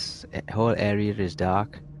this whole area is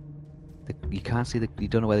dark. You can't see you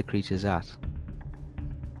don't know where the creature's at.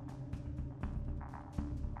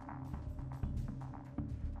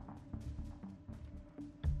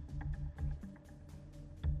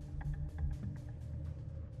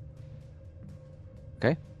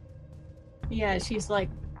 Okay. Yeah, she's like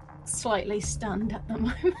slightly stunned at the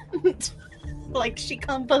moment. Like she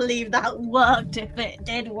can't believe that worked if it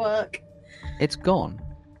did work. It's gone.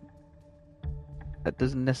 That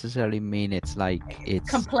doesn't necessarily mean it's like it's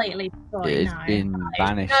completely gone. It's been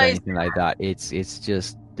banished or anything like that. It's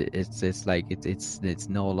just like it's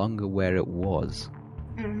no longer where it was.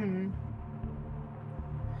 Mm-hmm.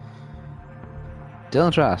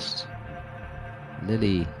 Dylan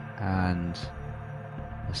Lily and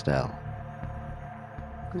Estelle.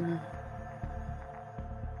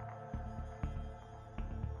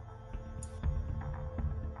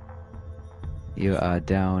 You are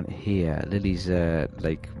down here. Lily's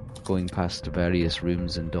like going past various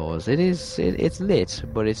rooms and doors. It's lit,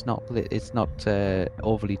 but it's not lit. It's not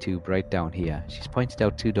overly too bright down here. She's pointed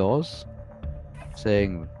out 2 doors,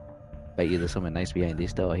 saying, "Bet you there's something nice behind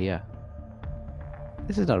this door here."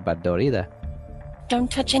 This is not a bad door either. Don't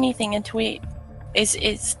touch anything until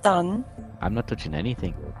it's done. I'm not touching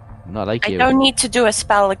anything. I'm not like you. I don't need to do a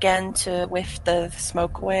spell again to whiff the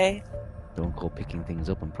smoke away. Don't go picking things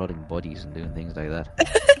up and prodding bodies and doing things like that.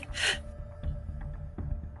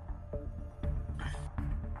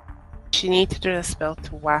 Do you need to do a spell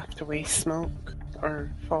to waft away smoke or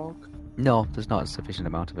fog? No, there's not a sufficient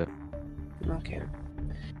amount of it. Okay.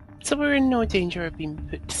 So we're in no danger of being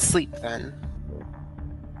put to sleep then?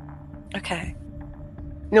 Okay.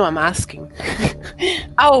 No, I'm asking.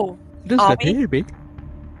 Oh! It doesn't appear to be.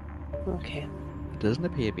 Okay. It doesn't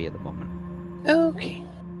appear to be at the moment. Okay.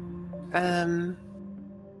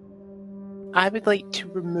 I would like to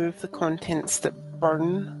remove the contents that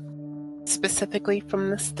burn specifically from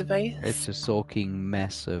this device. It's a soaking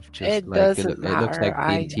mess of just it like doesn't it looks like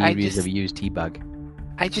the interiors of a used tea bag.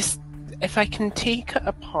 If I can take it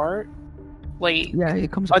apart, like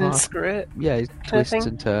it comes unscrew apart. it. Yeah, it twists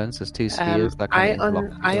and turns. There's 2 spheres that I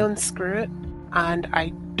unscrew it and I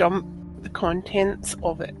dump the contents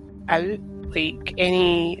of it out, like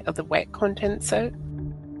any of the wet contents out.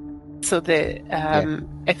 So that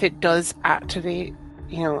if it does activate,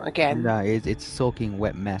 again. No, it's soaking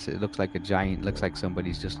wet mess. It looks like looks like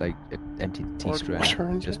somebody's just like emptied the tea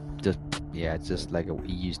strand. It's just like a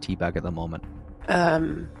used tea bag at the moment.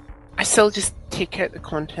 I still just take out the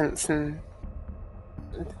contents and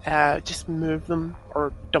just move them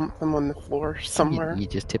or dump them on the floor somewhere. You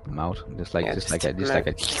just tip them out, just like a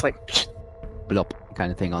blop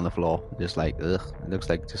kind of thing on the floor. Just like ugh, it looks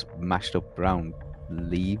like just mashed up brown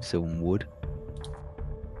leaves and wood.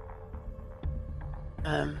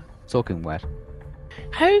 Soaking wet.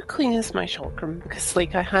 How clean is my shop room? Because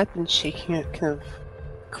I had been shaking it kind of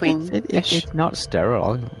clean. It's not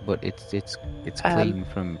sterile, but it's clean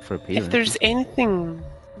for appearance. If there's anything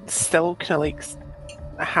still kind of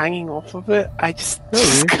hanging off of it, I just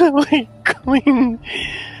kind of clean.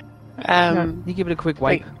 You give it a quick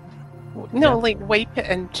wipe. Wipe it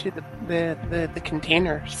into the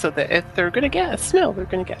container so that if they're going to get a smell, they're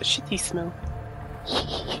going to get a shitty smell.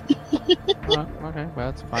 Okay, well,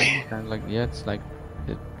 it's fine. Kind of it's like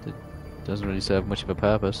it doesn't really serve much of a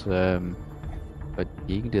purpose. But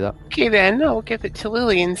you can do that. Okay, then I'll give it to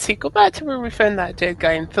Lily and say, go back to where we found that dead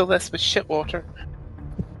guy and fill this with shit water.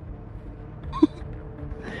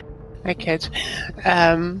 I kid.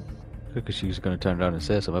 Because she was going to turn around and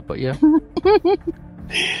say something, but yeah.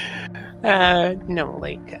 No,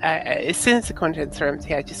 as soon as the contents are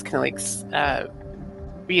empty, I just kind of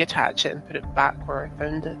reattach it and put it back where I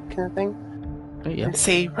found it, kind of thing. Yeah. And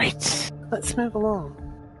say, right, let's move along.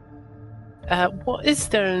 What is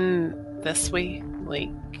down this way, like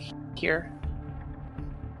here?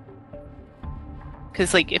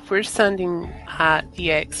 Because, like, if we're standing at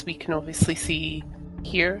the X, we can obviously see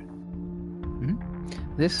here.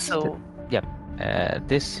 This. So,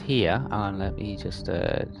 this here, and let me just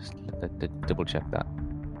double check that.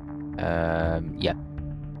 Yeah.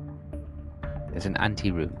 There's an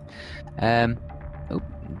anti-room.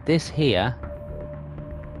 This here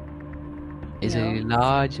is a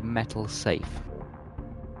large metal safe.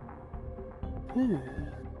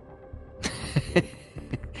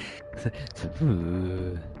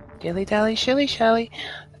 Dilly dally, shilly shally.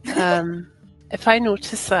 If I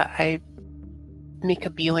notice that, I make a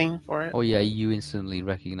beeline for it. Oh yeah, you instantly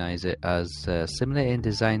recognize it as similar in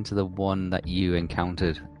design to the one that you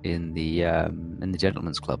encountered in the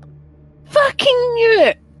Gentleman's Club. Fucking knew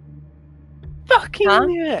it!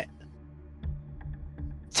 Knew it!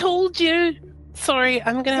 Told you! Sorry,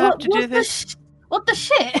 I'm gonna have to do this. What the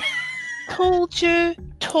shit? Told you!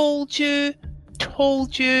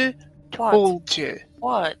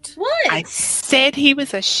 What? I said he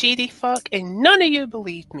was a shady fuck, and none of you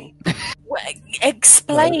believed me.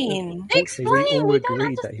 Explain. Explain. We all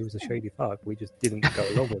agreed that he was a shady fuck. We just didn't go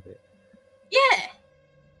along with it. Yeah.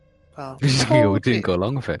 Well, you didn't go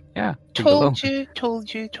along with it. Yeah. Told you.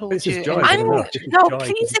 This is Jai.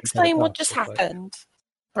 Please explain what just happened.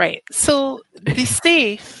 Right. So the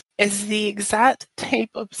safe is the exact type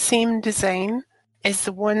of same design as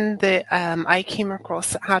the one that I came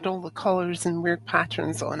across that had all the colours and weird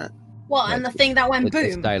patterns on it. What, and the thing that went The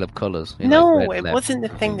boom? style of colours. No, like red, it left, wasn't the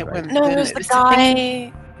thing that right. went No, boom. it was the the thing-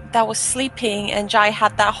 guy that was sleeping, and Jai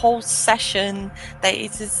had that whole session. That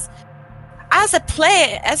it is as a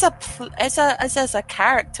player, as a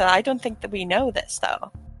character. I don't think that we know this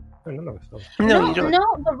though. No, No, you don't.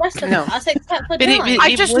 not the rest of No. us except for But Jai.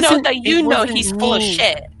 I just know wasn't- that it you know wasn't he's full of me.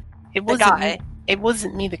 shit. It The wasn't guy. It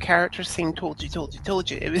wasn't me, the character, saying told you.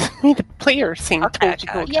 It was me, the player, saying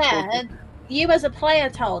told you. Yeah, you as a player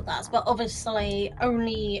told us, but obviously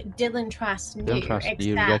only Dylan Trask knew. Don't trust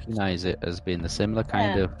you except- recognize it as being the similar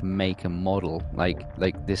kind of make and model, like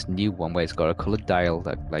this new one where it's got a coloured dial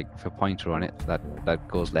that like for pointer on it that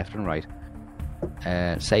goes left and right.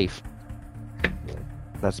 Safe.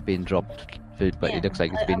 That's been dropped, but it looks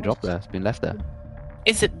like it's been dropped there. It's been left there.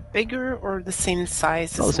 Is it bigger or the same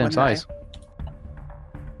size? Not the as same one size. now?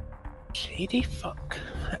 Shady fuck.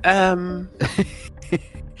 And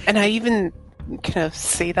I even kind of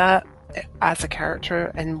say that as a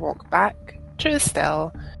character and walk back to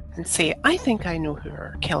Estelle and say, I think I know who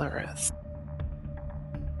our killer is.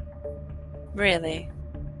 Really?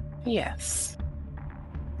 Yes.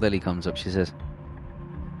 Lily comes up. She says,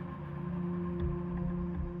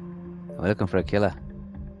 "We're looking for a killer.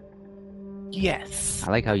 Yes.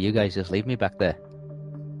 I like how you guys just leave me back there."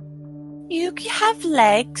 You have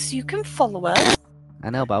legs. You can follow us. I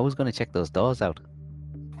know, but I was going to check those doors out.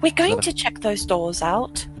 We're going to check those doors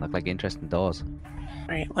out. Look like interesting doors.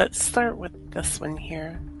 Right, let's start with this one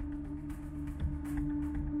here.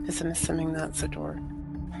 Because I'm assuming that's a door.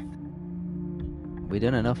 We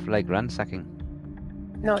done enough like ransacking.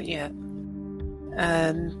 Not yet.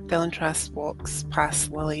 Dylan Trask walks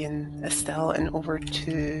past Lily and Estelle and over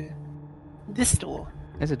to this door.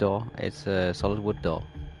 There's a door. It's a solid wood door.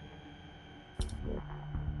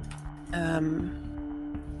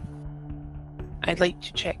 I'd like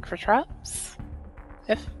to check for traps.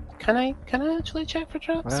 Can I actually check for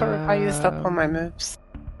traps, or have I used up all my moves?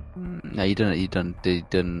 No, you done.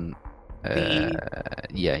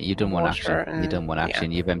 Yeah, you've done one action. You've done one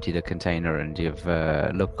action. You've emptied a container and you've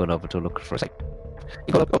gone over to look for a sec.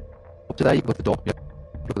 You got up to there. You got the door. Yeah,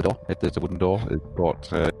 look at the door. It's a wooden door. It's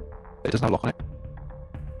got. It doesn't have a lock on it.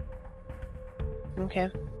 Okay.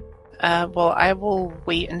 Well, I will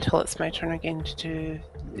wait until it's my turn again to do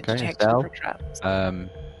the detection for traps.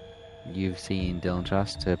 You've seen Dylan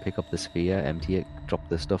Trask to pick up the sphere, empty it, drop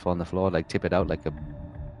the stuff on the floor, like tip it out like a.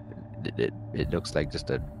 It looks like just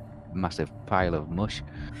a massive pile of mush.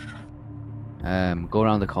 Go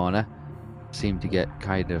around the corner, seem to get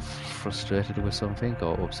kind of frustrated with something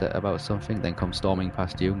or upset about something, then come storming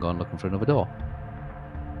past you and gone looking for another door.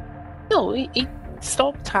 No, he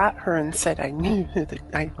stopped at her and said, "I knew who the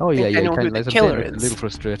I know who the killer is." A little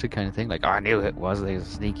frustrated kind of thing, like, "Oh, I knew it was. There's a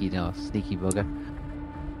sneaky bugger."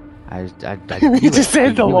 I You just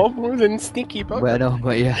said a lot more than sneaky bugger. Well, no,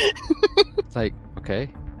 but yeah, it's like, okay.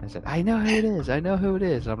 I said, "I know who it is. I know who it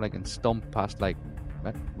is." And I'm like, and stomp past, like,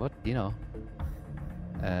 what, you know.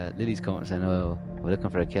 Lily's coming and saying, "Oh, we're looking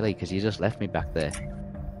for a killer because you just left me back there."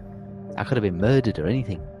 I could have been murdered or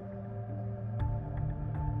anything.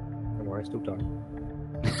 Don't worry, still dying.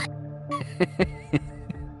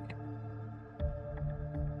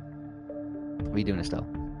 What are you doing, Estelle?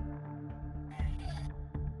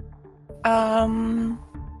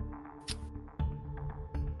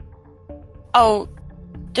 Oh,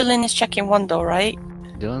 Dylan is checking one door, right?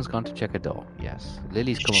 Dylan's gone to check a door, yes.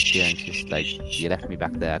 Lily's come up here and she's like, you left me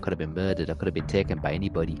back there. I could have been murdered. I could have been taken by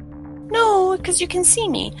anybody. No, because you can see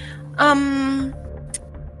me.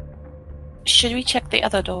 Should we check the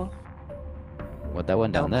other door? What, that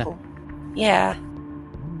one down there? Yeah.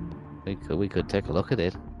 We could take a look at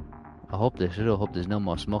it. I hope there's no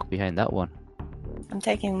more smoke behind that one. I'm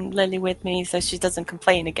taking Lily with me so she doesn't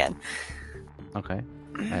complain again. Okay.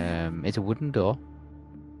 It's a wooden door.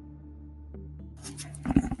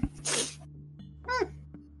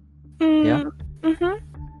 Yeah? Mm-hmm.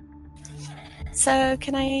 So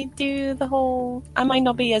can I do the whole... I might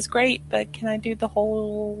not be as great, but can I do the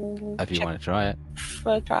whole... If you want to try it.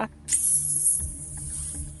 For traps?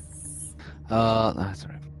 That's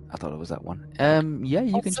alright. I thought it was that one. Yeah,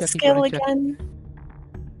 you can check. What's the skill again?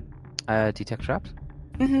 Detect traps?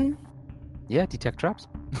 Mm-hmm. Yeah, detect traps.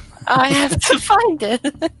 I have to find it.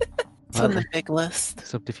 It's on the big list.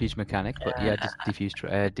 Subterfuge mechanic, but yeah, just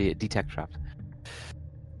detect traps.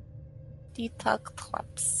 Detect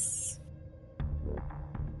traps.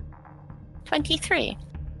 23.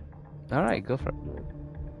 Alright, go for it.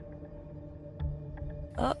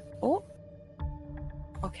 Oh.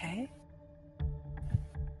 Okay.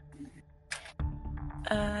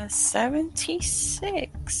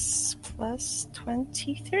 76 plus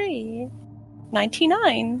 23.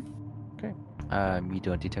 99. Okay. You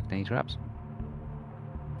don't detect any traps.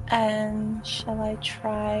 And shall I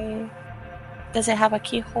try... Does it have a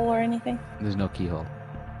keyhole or anything? There's no keyhole.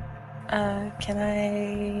 Can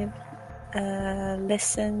I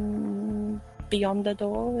listen beyond the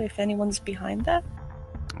door if anyone's behind that?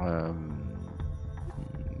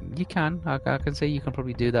 You can. I can say you can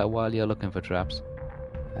probably do that while you're looking for traps.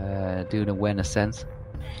 Do an awareness sense.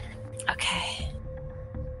 Okay.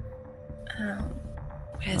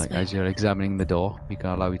 As you're examining the door, we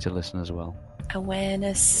can allow you to listen as well.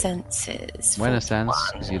 Awareness senses. Awareness sense,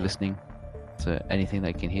 because you're listening to anything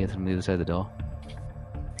that you can hear from the other side of the door.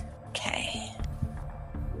 Okay.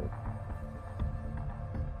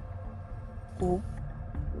 Ooh.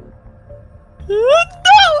 No!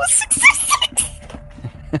 66!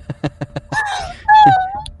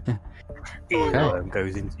 Earworm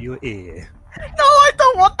goes into your ear. No, I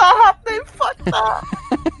don't want that happening. Fuck that.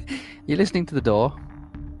 You're listening to the door.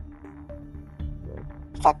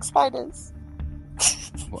 Fuck spiders.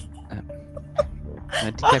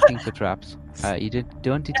 Detecting for traps. You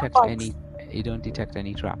don't detect any. You don't detect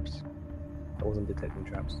any traps. I wasn't detecting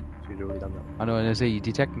traps. She'd already done that. I know. I say you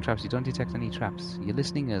detecting traps. You don't detect any traps. You're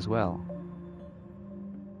listening as well.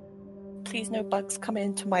 Please, no bugs come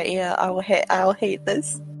into my ear. I'll hate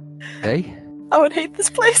this. Hey. I would hate this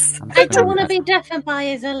place. I don't want to be deafened by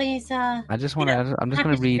Elisa. I just want to. I'm just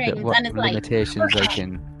going to read what limitations I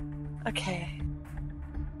can. Okay.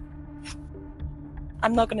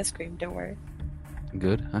 I'm not going to scream. Don't worry.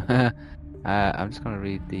 Good. I'm just going to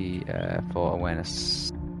read the for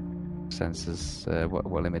awareness senses. What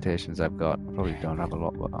limitations I've got. I probably don't have a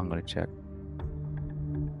lot, but I'm going to check.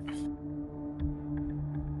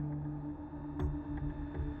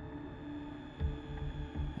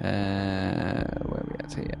 Where are we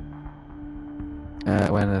at here?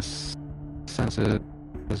 Awareness senses. So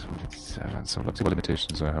let's see what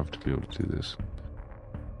limitations I have to be able to do this.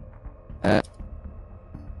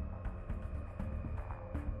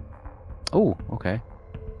 Oh, okay.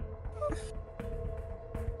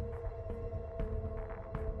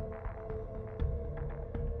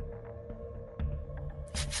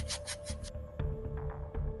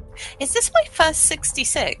 Is this my first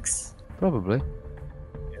 66? Probably.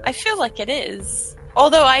 I feel like it is.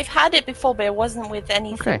 Although I've had it before, but it wasn't with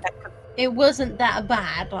anything that could... It wasn't that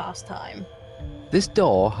bad last time. This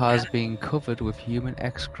door has been covered with human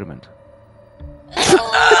excrement.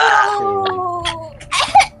 Oh!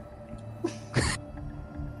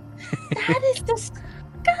 That is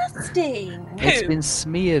disgusting. It's been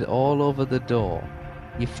smeared all over the door.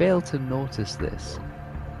 You fail to notice this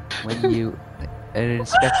when you are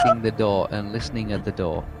inspecting the door and listening at the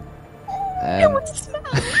door.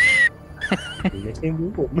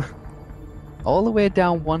 All the way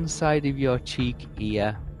down one side of your cheek,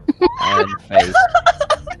 ear, and face.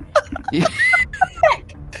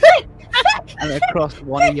 And across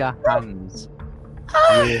one of your hands.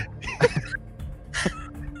 Yeah.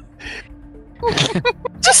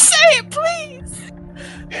 Just say it, please!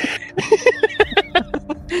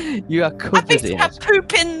 You are I covered basically in have it.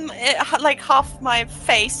 poop in like half my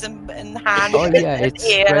face and hand. Oh yeah, it's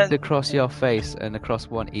ear. spread across your face and across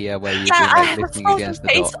one ear where you've Yeah, been I like have a listening frozen against the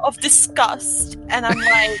face door. of disgust, and I'm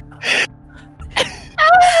like,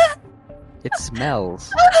 It smells.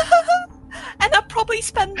 and I'll probably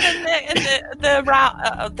spend the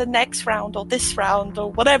next round or this round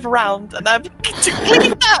or whatever round, and I'm to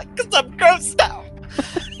clean that because I'm grossed out.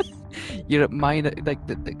 You're at minor. Like,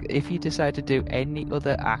 if you decide to do any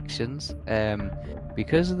other actions,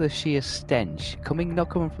 because of the sheer stench not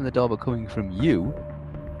coming from the door, but coming from you.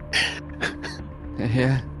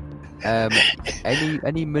 Yeah.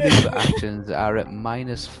 Any maneuver actions are at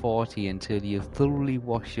 -40 until you thoroughly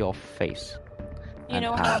wash your face. You and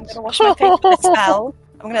know how I'm hands. going to wash my face with a spell?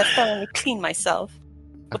 I'm going to thoroughly clean myself.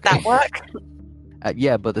 Would that work?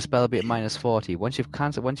 Yeah, but the spell will be at -40. Once you've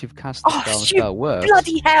cast the spell, and the you spell works.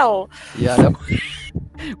 bloody hell! Yeah, I know.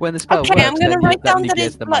 When the spell works, I'm going to write down that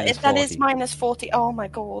is the -40. Oh my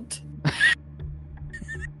god.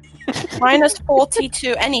 -40 to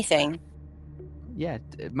anything. Yeah,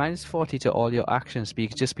 -40 to all your actions,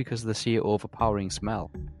 just because of the sheer overpowering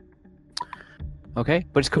smell. Okay,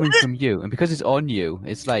 but it's coming from you, and because it's on you,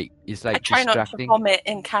 it's like I try distracting. not to vomit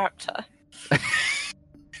in character.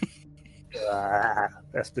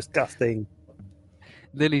 That's disgusting.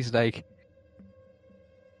 Lily's like,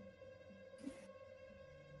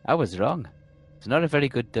 I was wrong. It's not a very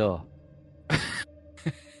good door.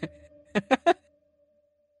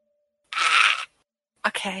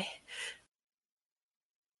 Okay.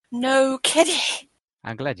 No kitty.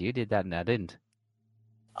 I'm glad you did that and I didn't.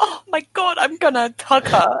 Oh my god, I'm gonna hug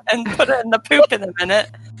her and put her in the poop in a minute.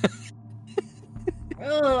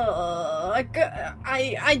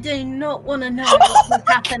 I do not want to know what was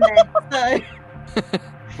happening. So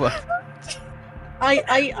What?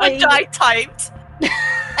 I typed.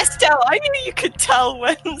 Estelle, I knew you could tell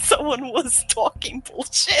when someone was talking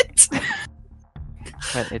bullshit.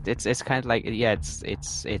 But it's kind of like, yeah,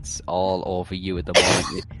 it's all over you at the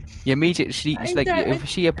moment. You immediately, if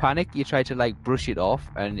she a panic, you try to like brush it off,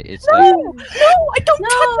 and it's No, like, I don't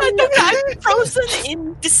touch that. I'm frozen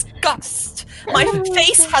in disgust. My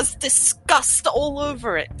face has disgust all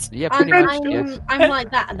over it. yeah, pretty much. Yes. I'm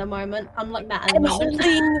like that at the moment. I'm like that at the I'm moment.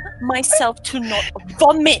 holding myself to not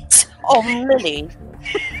vomit on Lily.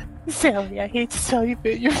 Sally, I hate to tell you,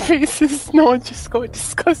 but your face is not just got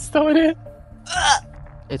disgust on it.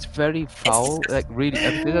 It's very foul. Like really,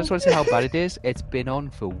 I just want to say how bad it is. It's been on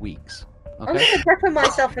for weeks. I'm Okay. going to deafen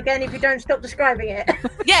myself again if you don't stop describing it.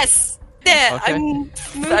 Yes, there. Okay. Moving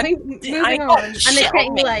I on, got and shit it's on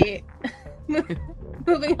getting me. late.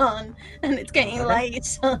 Moving on, and it's getting late,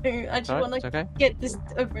 so I just Alright, want it's to okay. get this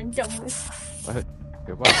over and done with.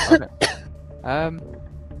 Good one. Okay.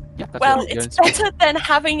 Yeah, that's Well, it. You're it's in- better than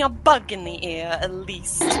having a bug in the ear, at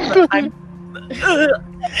least. But I'm.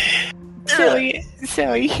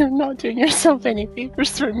 Sally, you're not doing yourself any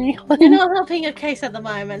favors for me. You're not helping your case at the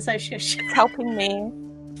moment, so shush. It's helping me.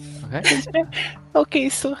 Okay. Okay,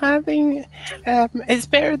 so having it's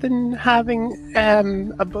better than having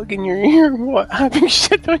a bug in your ear. What, having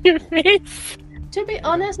shit on your face? To be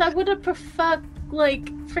honest, I would have preferred like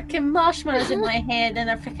freaking marshmallows in my hair than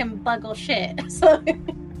a freaking bug or shit. So.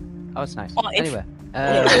 Oh, it's nice. Well, if-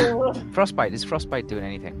 Anyway, frostbite. Is frostbite doing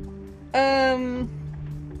anything?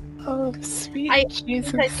 Oh, sweet I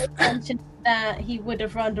Jesus! mentioned that he would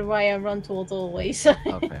have run away and run towards always. So.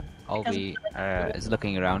 Okay. Olby is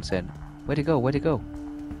looking around, saying, "Where'd he go? Where'd he go?"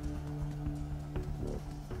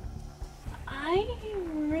 I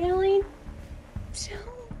really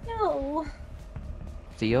don't know.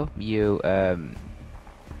 Theo, you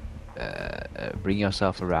bring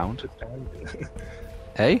yourself around.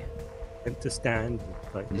 Hey? To stand.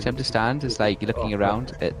 Like, You attempt to stand. It's like you're looking around.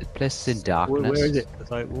 The place is in darkness. Where is it?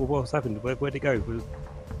 It's like, well, what's happened? Where'd it go?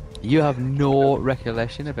 You have no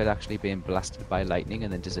recollection of it actually being blasted by lightning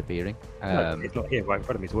and then disappearing. No, it's not here, right in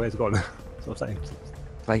front of me. So where's it gone? That's what I'm saying.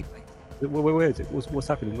 Like, Where is it? What's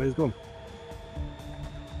happening? Where's it gone?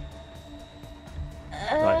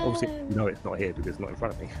 Like, obviously, you know it's not here because it's not in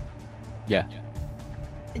front of me. yeah,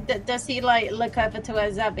 Does he like look over to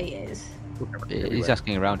where Zabby is? he's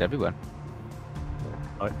asking around everyone.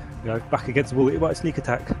 Like, you know, back against the wall. It might sneak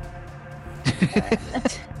attack.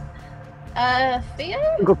 Theo?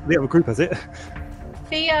 The other group has it.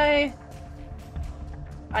 Theo.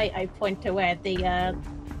 I point to where the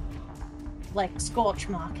like scorch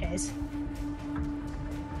mark is.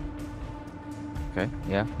 Okay,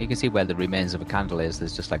 yeah, you can see where the remains of a candle is.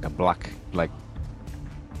 There's just like a black, like,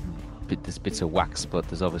 there's bits of wax, but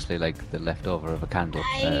there's obviously like the leftover of a candle.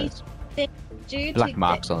 There's Due black to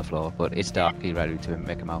marks on the floor, but it's dark. Are you ready to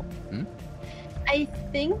make them out? Hmm? I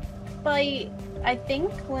think by, I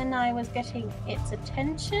think, when I was getting its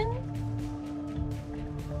attention,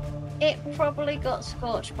 it probably got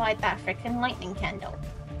scorched by that frickin' lightning candle.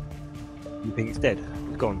 You think it's dead?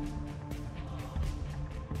 It's gone?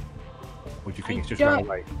 Or do you think it's just ran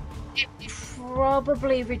away? It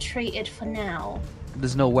probably retreated for now.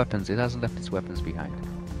 There's no weapons. It hasn't left its weapons behind.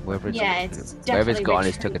 Wherever it's gone,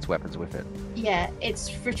 it took its weapons with it. Yeah,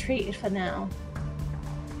 it's retreated for now.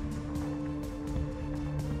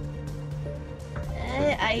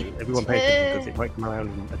 Everyone pay attention because it might come around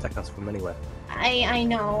and attack us from anywhere. I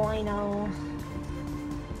know.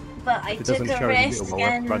 But I took a risk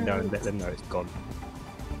and... run down and let them know it's gone.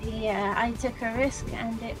 Yeah, I took a risk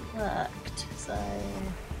and it worked, so...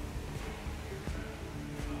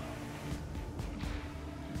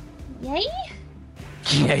 Yay?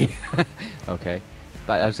 Yay! Okay.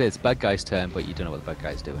 But I would say it's bad guy's turn, but you don't know what the bad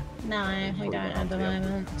guy's doing. No, we don't at the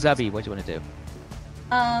moment. Zabby, what do you want to do?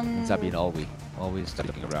 Zabby and Alwi. Always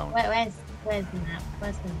looking around. Where's the map?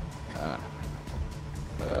 Where's the map?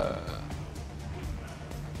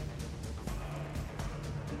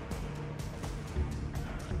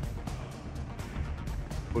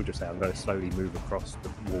 We'll just say I'm going to slowly move across the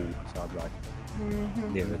wall, so I'm like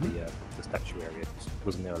near the statue area.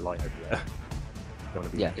 Wasn't there a light over there?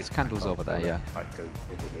 Yeah, there's candles over there, yeah. I go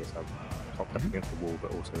into here, so I'm propped up against the wall,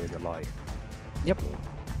 but also in the light. Yep.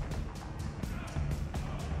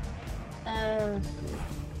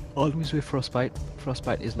 Always with Frostbite.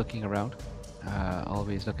 Frostbite is looking around.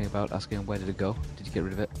 Always looking about, asking where did it go? Did you get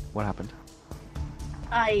rid of it? What happened?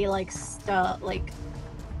 I start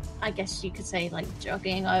I guess you could say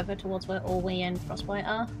jogging over towards where Alwi and Frostbite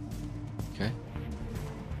are. Okay.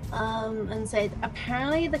 And said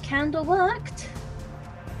apparently the candle worked.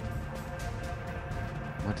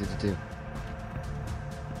 What did it do?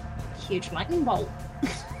 Huge lightning bolt.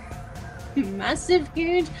 Massive,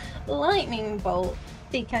 huge lightning bolt.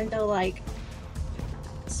 The candle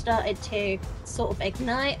started to sort of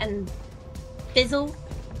ignite and fizzle,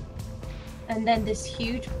 and then this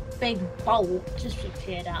huge big bolt just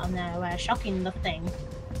appeared out of nowhere, shocking the thing.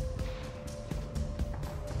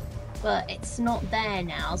 But it's not there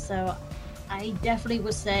now, so I definitely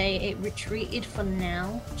would say it retreated for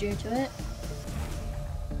now due to it.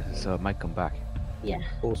 So it might come back. Yeah.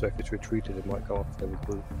 Also, if it's retreated, it might go off the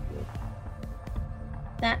blue.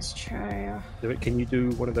 That's true. Can you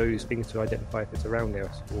do one of those things to identify if it's around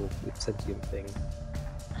us or if it's a sentient thing?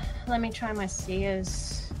 Let me try my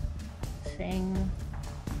Seer's thing.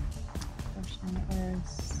 Which one it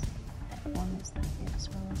was? F1 is that it as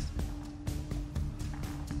well as.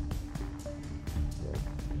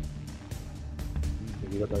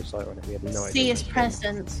 You got no sight on it. We have no idea. Seer's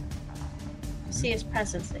presence. Seer's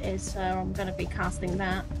presence it is, so I'm going to be casting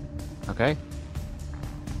that. Okay.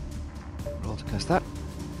 Roll to cast that.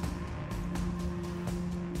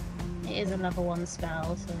 It is a level 1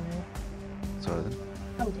 spell, so... Sorry then.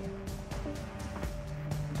 Oh dear.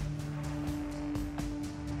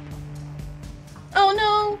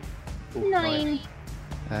 Oh no! 9.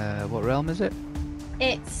 What realm is it?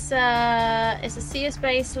 It's a Seer's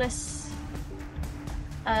baseless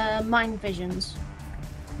mind visions.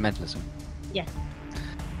 Mentalism. Yeah.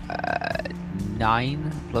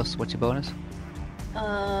 9 plus what's your bonus?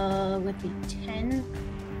 Would be 10.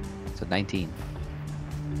 So 19.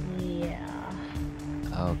 Yeah.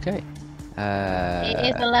 Okay.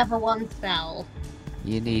 It is a level 1 spell.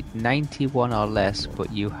 You need 91 or less,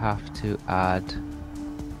 but you have to add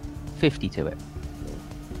 50 to it.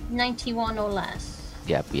 91 or less.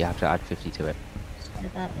 Yeah, but you have to add 50 to it. So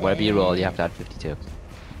whatever you roll, you have to add 52.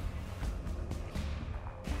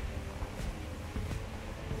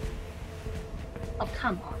 Oh,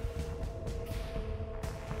 come on.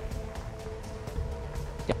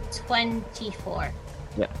 Yep. 24.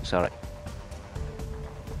 Yep, it's alright.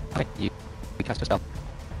 Okay, you cast a spell.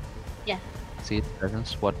 Yeah. See its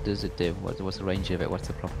presence. What does it do? What's the range of it? What's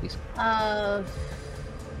the properties?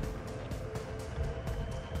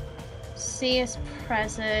 Seer's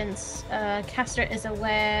presence. Caster is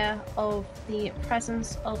aware of the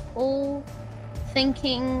presence of all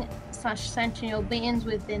thinking / sentient beings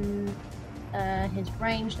within his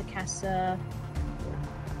range. The caster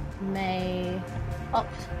may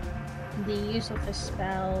opt the use of the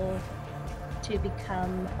spell to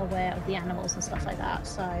become aware of the animals and stuff like that.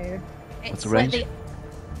 So what's the range?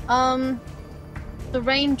 The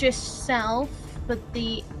range itself, but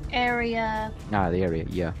the area. Ah, the area,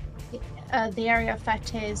 yeah. The area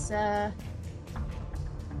effect is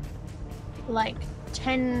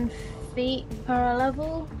 10 feet per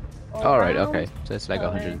level. Alright, okay. So it's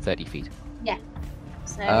 130 feet. Yeah.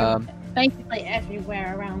 So basically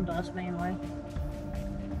everywhere around us, mainly.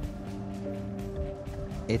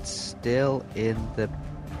 it's still in the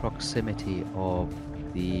proximity of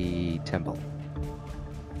the temple.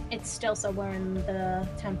 It's still somewhere in the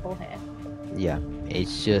temple here. Yeah,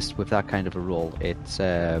 it's just with that kind of a roll, it's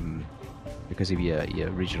because of your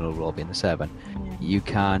original roll being the 7, you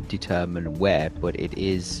can't determine where, but it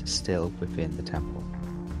is still within the temple.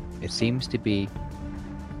 It seems to be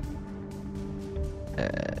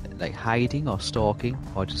like hiding or stalking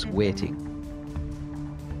or just waiting.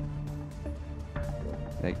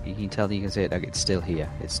 Like you can say it like it's still here.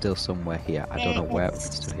 It's still somewhere here. I don't know where, but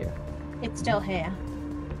it's still here. It's still here.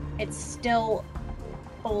 It's still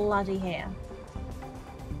bloody here.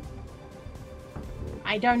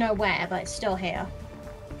 I don't know where, but it's still here.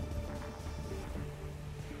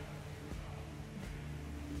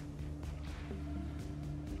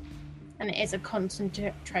 And it is a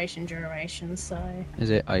concentration duration, so...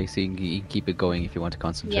 Is it? I think you can keep it going if you want to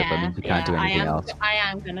concentrate, but I mean, you can't do anything else. I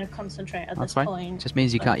am going to concentrate at That's this fine. point. It just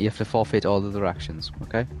means you have to forfeit all other actions,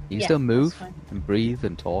 okay? You can still move and breathe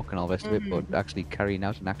and talk and all the rest of it, but actually carrying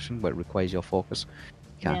out an action where it requires your focus,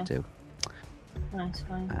 you can't do. That's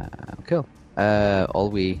fine. Cool.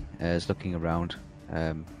 Olwe is looking around,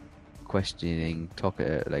 questioning,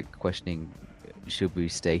 should we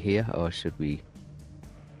stay here or should we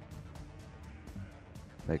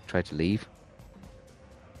try to leave?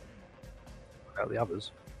 About the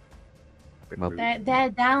others. Well, they're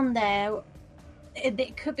down there.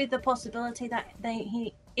 It could be the possibility that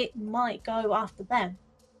it might go after them.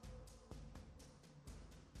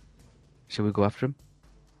 Shall we go after him?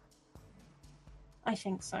 I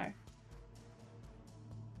think so.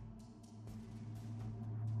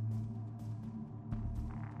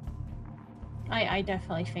 I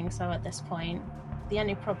definitely think so at this point. The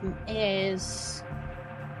only problem is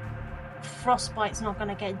Frostbite's not going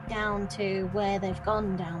to get down to where they've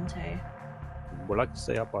gone down to. We'd like to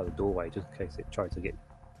stay up by the doorway just in case it tries to get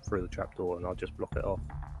through the trapdoor, and I'll just block it off.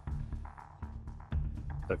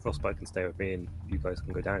 So Frostbite can stay with me and you guys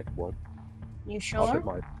can go down if you want. You sure? I'll put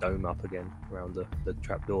my dome up again around the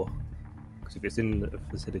trapdoor. Because if it's in the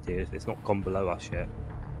facility, if it's not gone below us yet,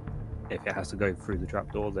 if it has to go through the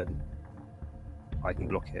trapdoor, then I can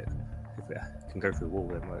block it. If it can go through the wall,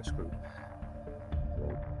 then we're screwed.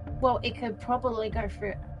 Well, it could probably go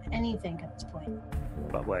through anything at this point.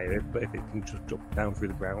 But if it can just drop down through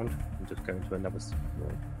the ground and just go into another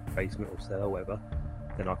basement or cell or whatever,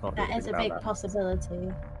 then I can't do anything about that. That is a big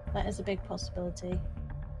possibility. That is a big possibility.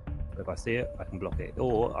 If I see it, I can block it.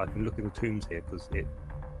 Or I can look in the tombs here, because it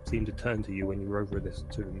seemed to turn to you when you were over this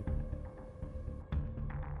tomb.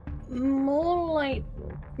 More like,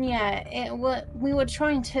 we were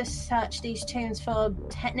trying to search these tombs for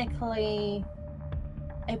technically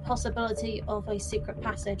a possibility of a secret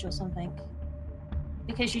passage or something.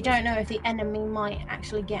 Because you don't know if the enemy might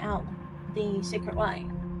actually get out the secret way.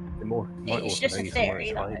 It's just a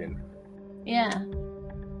theory, though. Yeah.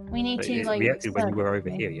 We need to, reacted when you were over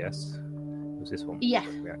here, yes? Was this one? Yeah.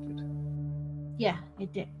 Reacted? Yeah,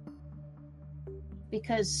 it did.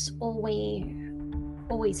 Because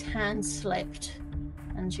always hand slipped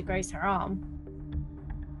and she grazed her arm.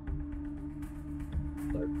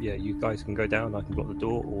 So, yeah, you guys can go down, I can block the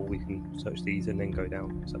door, or we can search these and then go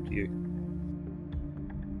down. It's up to you.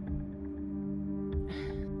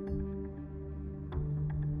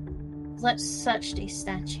 Let's search these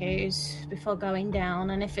statues before going down,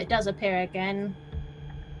 and if it does appear again,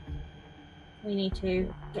 we need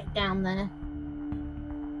to get down there.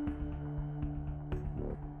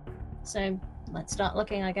 So, let's start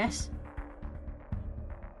looking, I guess.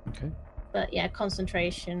 Okay. But yeah,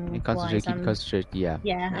 concentration. Yeah, I'm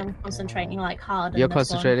concentrating hard. You're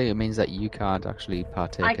concentrating. It means that you can't actually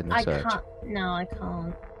partake in the search. I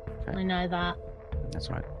can't. Okay. I know that. That's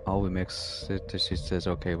right. She says,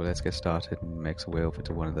 "Okay, well, let's get started," and makes her way over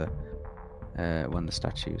to one of the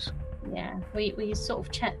statues. Yeah, we sort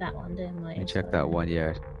of checked that one, didn't we? We checked that one,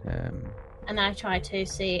 yeah. And I tried to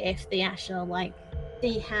see if the actual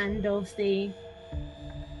the hand of the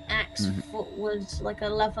axe foot was like a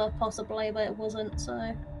leather, possibly, but it wasn't.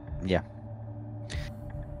 So yeah.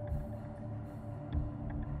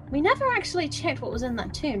 We never actually checked what was in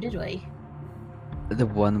that tomb, did we? The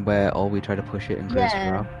one where we try to push it and close it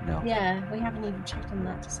around? No. Yeah, we haven't even checked on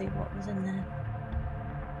that to see what was in there.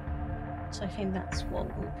 So I think that's what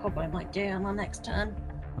we probably might do on our next turn.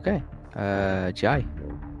 Okay. Jai.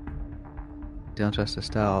 Don't trust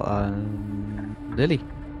Estelle. Lily.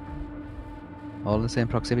 All in the same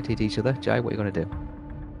proximity to each other. Jai, what are you going to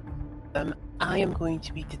do? I am going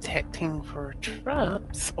to be detecting for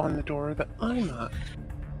traps on the door that I'm at.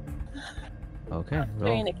 Okay.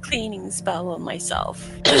 Doing a cleaning spell on myself.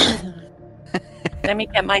 Let me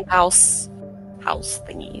get my mouse house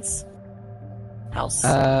thingies. House.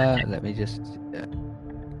 Let me just.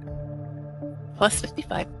 Plus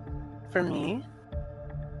 55 for me.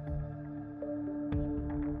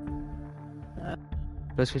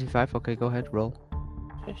 Plus 55. Okay, go ahead. Roll.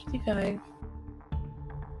 55.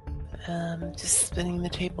 Just spinning the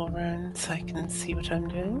table around so I can see what I'm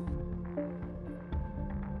doing.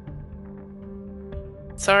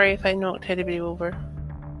 Sorry if I knocked anybody over.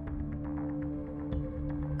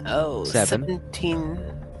 Oh, 17.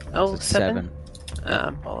 Oh, 7?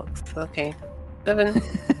 Bollocks. Okay. 7.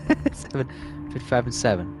 7. 55 and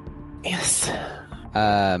 7. Yes.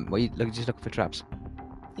 Well, just looking for traps.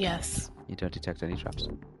 Yes. You don't detect any traps.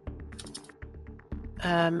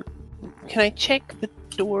 Can I check the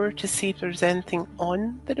door to see if there's anything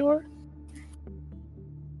on the door?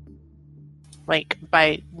 Like,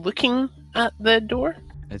 by looking at the door?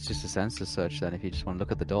 It's just a senses search then, if you just want to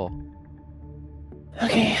look at the door.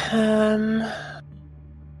 Okay, hold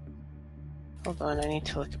on, I need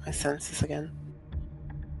to look at my senses again.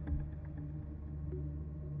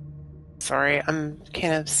 Sorry, I'm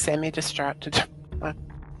kind of semi-distracted.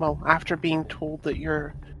 Well, after being told that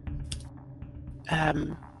your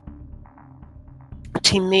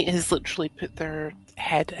teammate has literally put their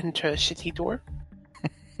head into a shitty door.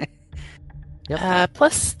 Yep.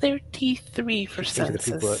 Plus 33 for These are the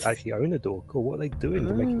senses. people that actually own the door. God, what are they doing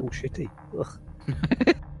to make it all shitty? Ugh.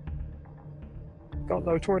 Got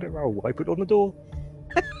no toilet roll. Wipe it on the door.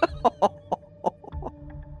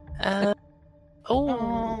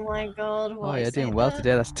 Oh my god. Oh, you're doing well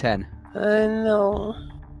today. That's 10. No,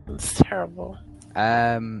 it's terrible.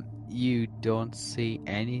 You don't see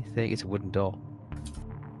anything. It's a wooden door.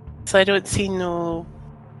 So I don't see no,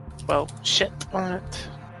 well, shit on it.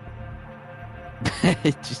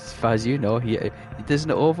 Just as far as you know, there's an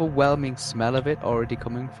overwhelming smell of it already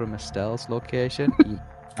coming from Estelle's location. You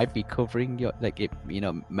might be covering your,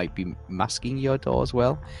 might be masking your door as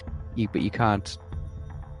well. But you can't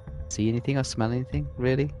see anything or smell anything,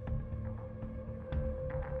 really.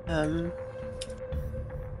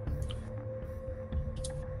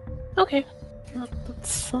 Okay. I'm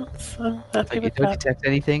happy You with don't that. detect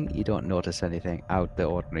anything. You don't notice anything out the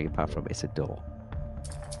ordinary apart from it's a door.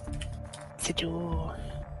 It's a door.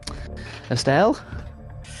 Estelle?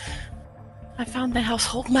 I found the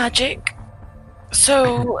household magic.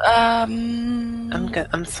 So,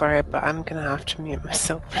 I'm sorry, but I'm gonna have to mute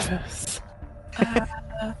myself for this.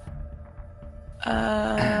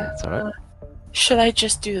 It's alright. Should I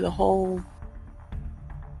just do the whole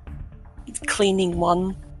cleaning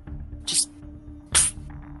one? Just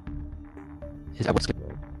Is that what's going on?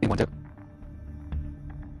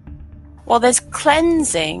 well, there's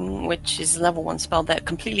cleansing, which is a level 1 spell that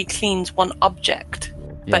completely cleans one object.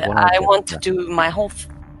 Yeah, but one I object, want to yeah. do my whole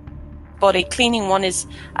body. Cleaning one is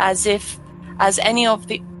as any of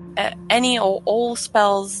the any or all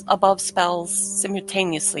spells above spells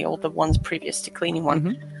simultaneously, or the ones previous to cleaning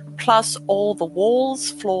one, plus all the walls,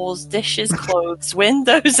 floors, dishes, clothes,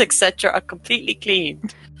 windows, etc. are completely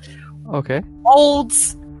cleaned. Okay.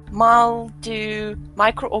 Molds, mildew,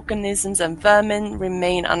 microorganisms, and vermin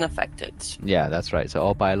remain unaffected. Yeah, that's right. So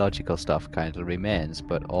all biological stuff kind of remains,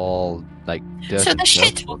 but all like dirt So and the stuff-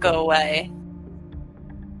 shit will go away.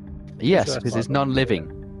 Yes, So because that's it's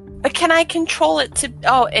non-living. But can I control it to?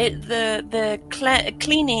 Oh,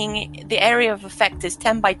 cleaning the area of effect is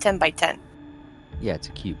 10 by 10 by 10. Yeah, it's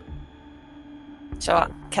a cube. So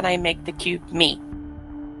can I make the cube me?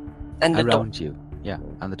 And the door. Around you. Yeah,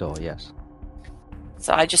 and the door, yes.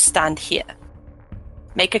 So I just stand here.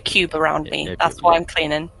 Make a cube around me. Yeah, That's why I'm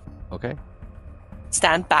cleaning. Okay.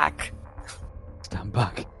 Stand back. Stand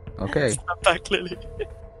back. Okay. Stand back, Lily.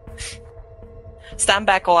 Stand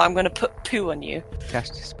back, or I'm going to put poo on you.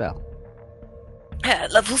 Cast your spell.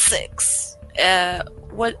 Level 6.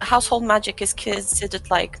 What household magic is considered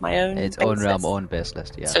like my own? It's base own realm, list? own base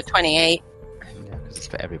list, yeah. So 28. Yeah, because it's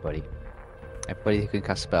for everybody. Everybody who can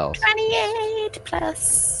cast spells. 28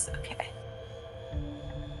 plus. Okay.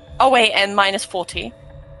 Oh wait, and minus 40.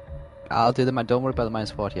 I'll do the don't worry about the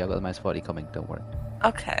minus 40. I've got the minus 40 coming, don't worry.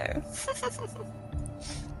 Okay.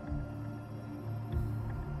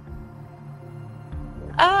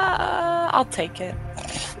 I'll take it.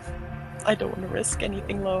 I don't want to risk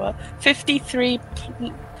anything lower. 53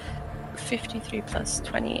 plus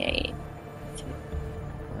 28.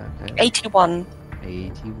 Okay. 81.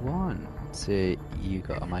 81. So you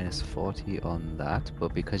got a minus 40 on that,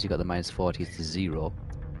 but because you got the minus 40, it's 0.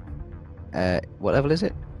 What level is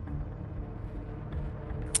it?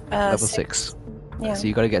 Level 6. Yeah. So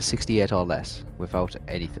you got to get 68 or less without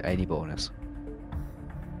any bonus.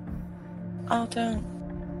 Oh, don't.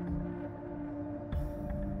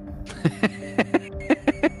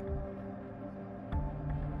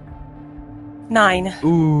 Nine.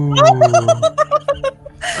 Ooh.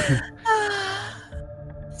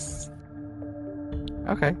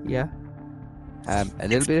 Okay, yeah. A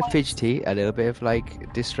little bit of fidgety, a little bit of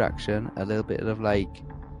like distraction, a little bit of like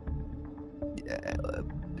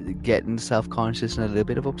getting self-conscious, and a little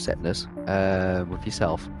bit of upsetness with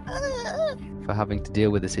yourself for having to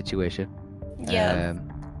deal with the situation. Yeah.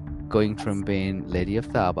 Going from being Lady of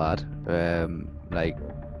Tharbad, like,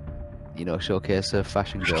 you know, showcase of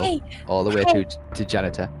fashion girl, all the way to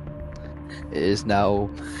janitor, is now.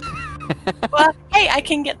 Well, hey, I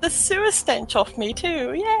can get the sewer stench off me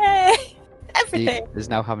too! Yay! Everything is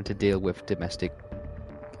now having to deal with domestic,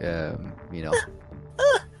 you know.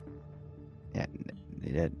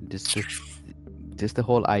 Yeah, just the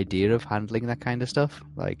whole idea of handling that kind of stuff,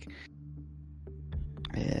 like,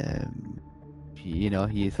 you know,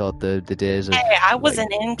 you thought the days of I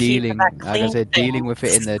wasn't like, into dealing. that I gotta say, clean dealing with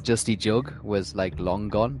it in the dusty jug was like long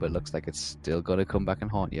gone, but looks like it's still gonna come back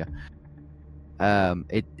and haunt you.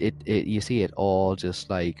 You see it all just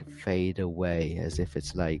like fade away as if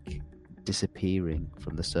it's like disappearing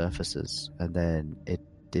from the surfaces, and then it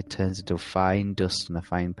turns into fine dust and a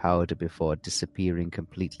fine powder before disappearing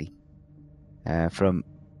completely from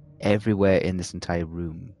everywhere in this entire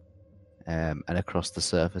room, and across the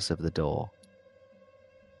surface of the door.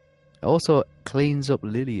 It also cleans up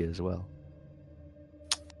Lily as well.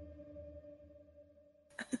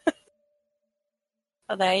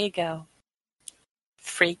 Oh, there you go.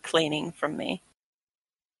 Free cleaning from me.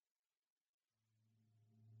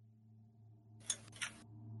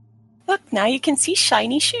 Look, now you can see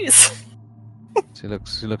shiny shoes. She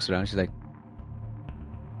looks around, she's like,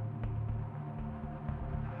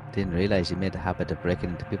 didn't realise you made a habit of breaking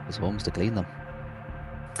into people's homes to clean them.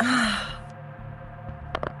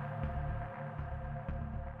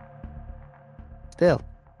 Still,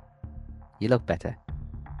 you look better.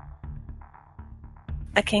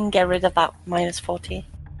 I can get rid of that -40.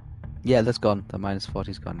 Yeah, that's gone. The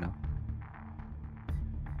 -40's gone now.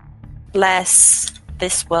 Bless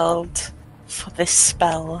this world for this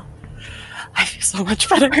spell. I feel so much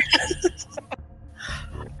better.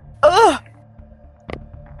 Oh,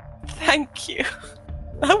 thank you.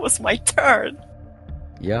 That was my turn.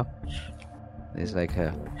 Yeah. It's like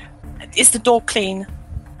her. Is the door clean?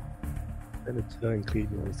 Then turn clean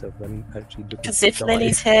yourself and actually look. Because if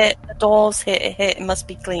Lily's hit, the door's hit, it must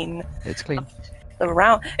be clean. It's clean.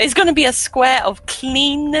 It's going to be a square of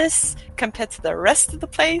cleanness compared to the rest of the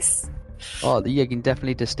place. Oh, you can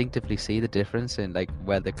definitely distinctively see the difference in like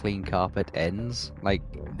where the clean carpet ends. Like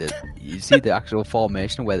you see the actual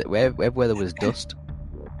formation where there was dust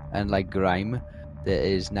and like grime. There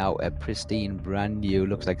is now a pristine, brand new,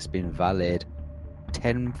 looks like it's been valeted,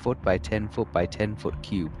 10 foot by 10 foot by 10 foot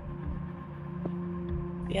cube.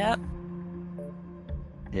 Yeah.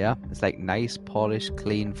 Yeah, it's like nice, polished,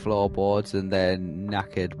 clean floorboards, and then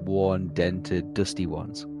knackered, worn, dented, dusty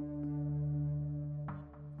ones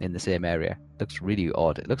in the same area. Looks really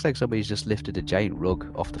odd. It looks like somebody's just lifted a giant rug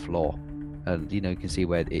off the floor, and you know, you can see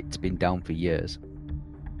where it's been down for years.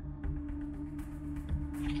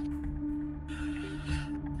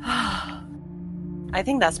 I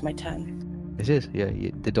think that's my turn. It is, yeah.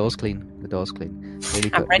 The door's clean. The door's clean.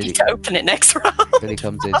 I'm ready to open it next round. Billy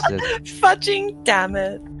comes in and says, fudging damn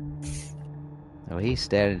it. Oh, he's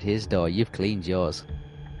staring at his door. You've cleaned yours.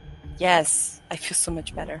 Yes, I feel so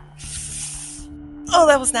much better. Oh,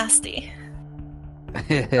 that was nasty.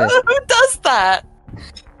 Who does that?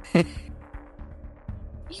 You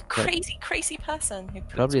crazy, crazy person.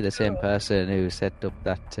 Probably the same person who set up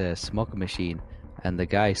that smoke machine, and the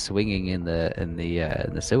guy swinging in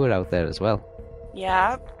the sewer out there as well.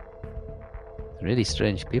 Yeah. Really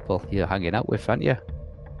strange people you're hanging out with, aren't you?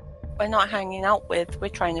 We're not hanging out with. We're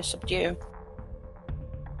trying to subdue.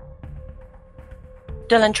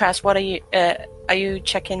 Dylan Trask, what are you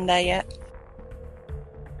checking there yet?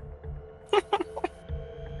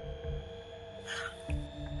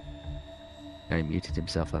 He muted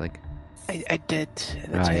himself, I think. I did.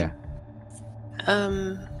 Yeah.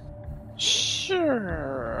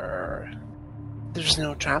 Sure. There's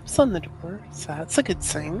no traps on the door, so that's a good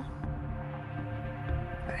sign.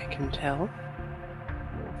 I can tell.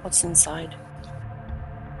 What's inside?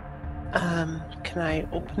 Can I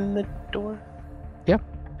open the door? Yep.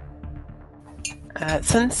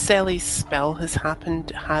 Since Zelly's spell has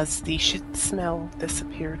happened, has the shit smell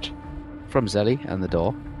disappeared? From Zelly and the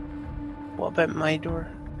door. What about my door?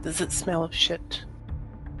 Does it smell of shit?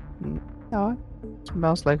 No, it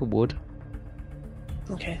smells like wood.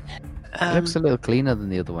 Okay. It looks a little cleaner than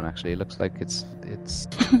the other one, actually. It looks like it's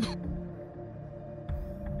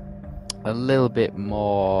a little bit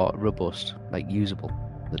more robust, like usable,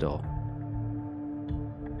 the door.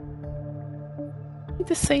 I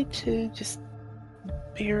decide to just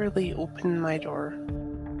barely open my door.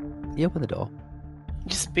 You open the door.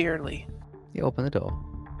 Just barely. You open the door.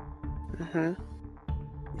 Mm-hmm.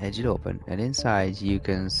 Edge it open, and inside you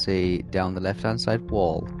can see down the left-hand side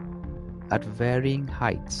wall, at varying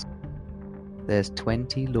heights, there's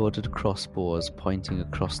 20 loaded crossbows pointing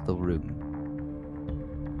across the room,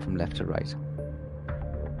 from left to right.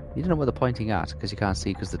 You don't know what they're pointing at, because you can't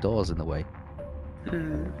see because the door's in the way.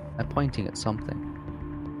 They're pointing at something.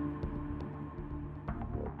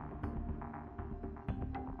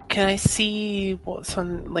 Can I see what's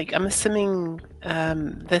on, like, I'm assuming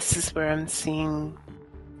this is where I'm seeing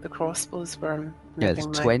the crossbows, where I'm Yeah, there's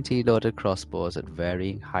 20 loaded crossbows at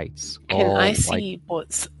varying heights. Can I see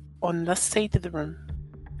what's on this side of the room?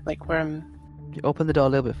 Like where I'm... You open the door a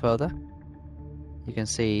little bit further. You can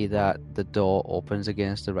see that the door opens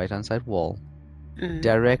against the right-hand side wall.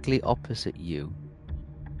 Directly opposite you,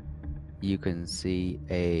 you can see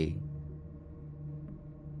a...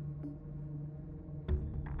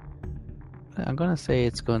 I'm going to say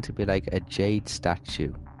it's going to be like a jade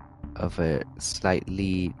statue of a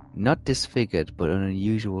slightly, not disfigured, but an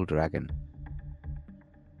unusual dragon.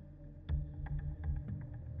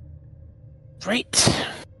 Right.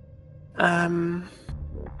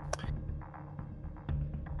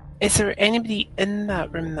 Is there anybody in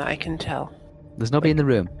that room that I can tell? There's nobody in the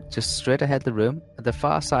room. Just straight ahead the room. At the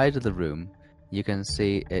far side of the room, you can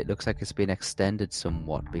see it looks like it's been extended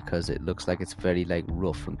somewhat because it looks like it's very like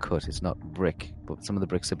rough and cut. It's not brick, but some of the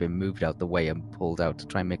bricks have been moved out the way and pulled out to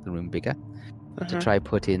try and make the room bigger. To try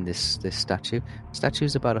put in this statue. The statue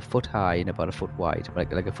is about 1 foot high and about 1 foot wide,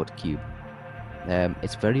 like a foot cube.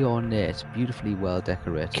 It's very ornate, beautifully well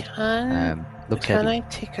decorated. Can I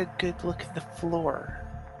take a good look at the floor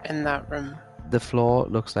in that room? The floor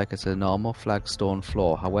looks like it's a normal flagstone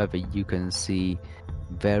floor. However, you can see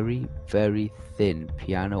very, very thin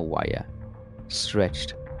piano wire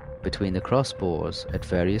stretched between the crossbows at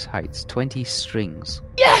various heights. 20 strings.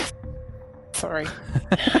 Yes! Sorry.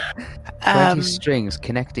 20 strings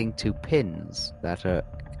connecting to pins that are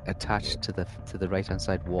attached to the right-hand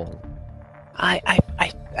side wall. I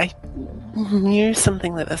knew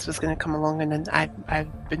something like this was going to come along, and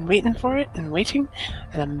I've been waiting for it and waiting,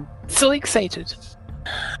 and I'm so excited.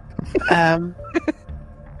 Oh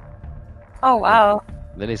wow!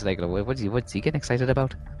 Lily's like, what's he getting excited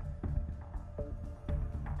about?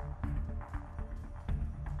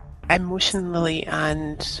 I motion Lily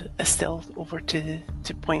and Estelle over to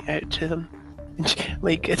point out to them. And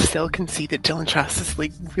like, Estelle can see that Dylan Trask is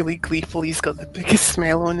like really gleeful. He's got the biggest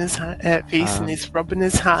smile on his face and he's rubbing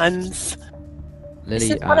his hands. Lily, is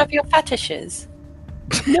this one of your fetishes?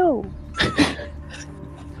 No.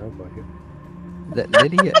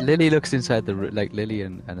 Lily looks inside the room, like Lily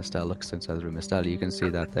and Estelle looks inside the room. Estelle, you can see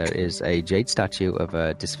that there is a jade statue of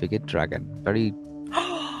a disfigured dragon. Very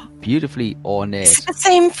beautifully ornate. Is it the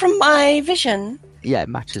same from my vision? Yeah, it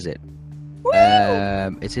matches it.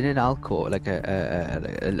 It's in an alcove, like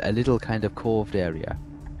a little kind of coved area.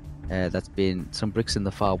 That's been, some bricks in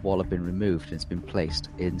the far wall have been removed and it's been placed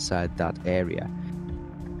inside that area.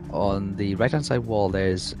 On the right hand side wall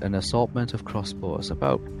there's an assortment of crossbows,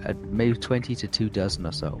 about maybe 20 to 2 dozen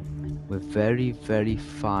or so, with very, very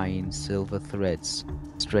fine silver threads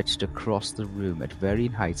stretched across the room at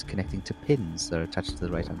varying heights, connecting to pins that are attached to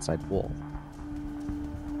the right hand side wall.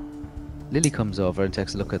 Lily comes over and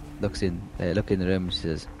takes a look in the room and she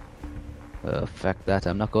says, "Oh, fuck that,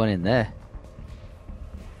 I'm not going in there."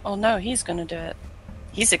 Oh no, he's gonna do it.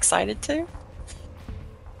 He's excited too.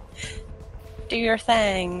 Do your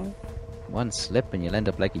thing. One slip and you'll end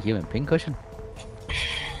up like a human pincushion.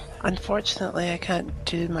 Unfortunately, I can't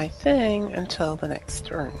do my thing until the next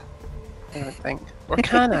turn, I would think. Or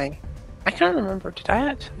can I? I can't remember. Did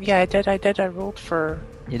I? Yeah, I did. I rolled for...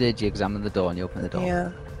 You did. You examined the door and you opened the door.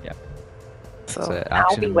 Yeah. Yeah. So,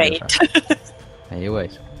 I'll be wait. There you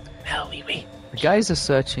wait. I'll be wait. The guys are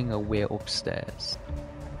searching a way upstairs.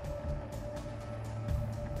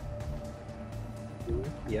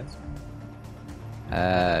 Yes.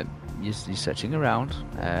 You're searching around.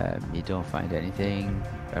 You don't find anything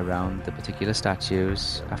around the particular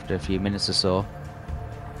statues. After a few minutes or so,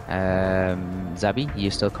 Zabi,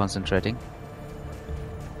 you're still concentrating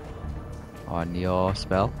on your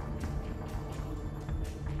spell.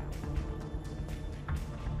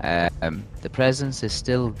 The presence is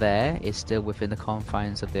still there. It's still within the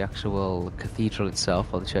confines of the actual cathedral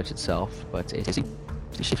itself, or the church itself, but it is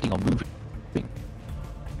shifting or moving.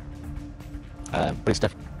 But it's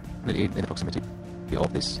definitely in the proximity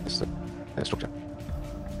of this structure.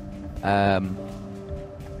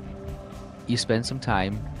 You spend some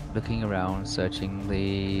time looking around, searching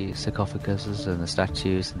the sarcophaguses and the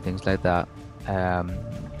statues and things like that.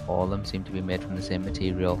 All of them seem to be made from the same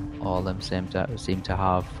material. All of them seem to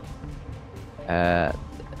have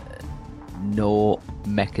no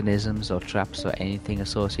mechanisms or traps or anything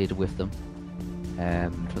associated with them.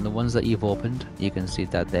 From the ones that you've opened, you can see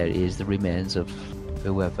that there is the remains of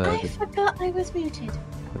whoever I forgot I was muted.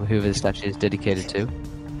 Whoever the statue is dedicated to.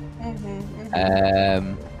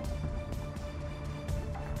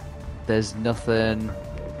 There's nothing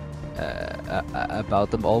about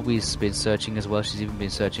them. Always been searching as well. She's even been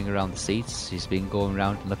searching around the seats. She's been going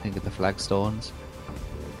around and looking at the flagstones.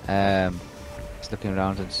 Just looking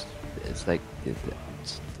around, and it's like,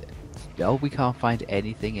 no, we can't find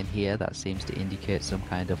anything in here that seems to indicate some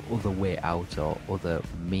kind of other way out or other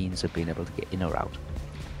means of being able to get in or out.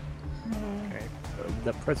 Okay.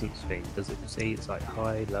 The presence thing, does it say it's like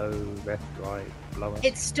high, low, left, right, lower?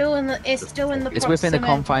 It's still in the. It's within the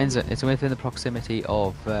confines. It's within the proximity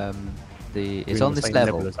of the. It's on this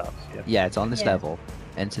level. Yeah, it's on this level,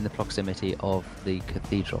 and it's in the proximity of the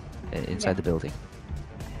cathedral inside the building.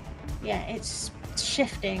 Yeah, it's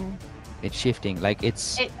shifting. It's shifting, like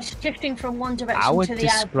it's shifting from one direction I would to the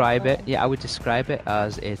describe other. it. Yeah, I would describe it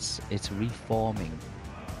as it's reforming.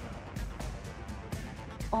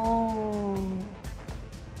 Oh.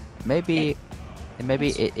 Maybe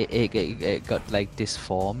it got like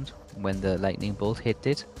disformed when the lightning bolt hit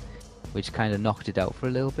it, which kind of knocked it out for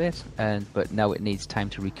a little bit, but now it needs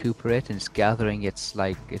time to recuperate, and it's gathering its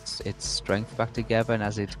strength back together, and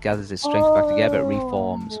as it gathers its strength back together, it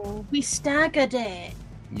reforms. We staggered it.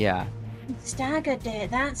 Yeah. We staggered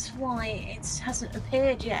it. That's why it hasn't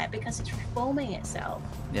appeared yet, because it's reforming itself.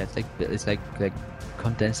 Yeah, it's like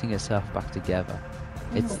condensing itself back together.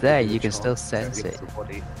 It's there. You can still sense it.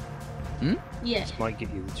 Yeah. This might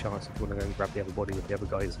give you the chance if you want to go and grab the other body with the other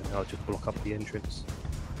guys, and I'll just block up the entrance.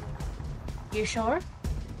 You sure?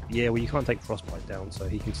 Yeah, well, you can't take Frostbite down, so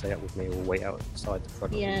he can stay up with me or wait outside the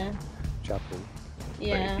front of the chapel.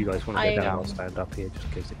 Yeah. But if you guys want to go down, I'll stand up here just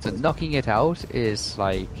in case it So knocking it out is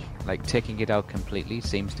like taking it out completely.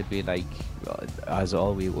 Seems to be like, as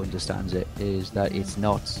all we understands it, is that it's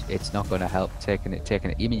not going to help taking it.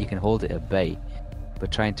 I mean, you can hold it at bay,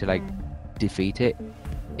 but trying to defeat it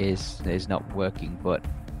is not working. But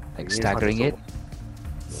staggering it.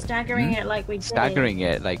 Staggering it like we did. Staggering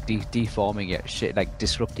it, like deforming it,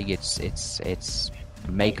 disrupting its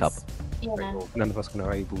makeup. None of us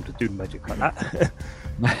are able to do magic like that.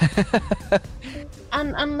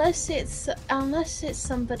 And unless it's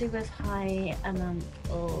somebody with high amount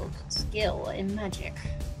of skill in magic.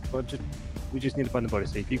 Well, we just need to find the body.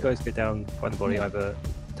 So if you guys get down, find the body, either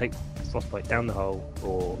take Frostbite down the hole,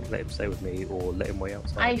 or let him stay with me, or let him wait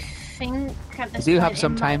outside. I think at this you do point have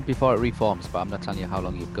some time before it reforms, but I'm not telling you how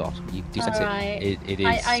long you've got. It is.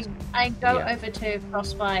 I go over to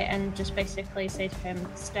Frostbite and just basically say to him,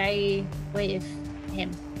 stay with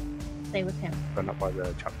him. Stay with him. Run up by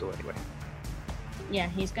the trapdoor anyway. Yeah,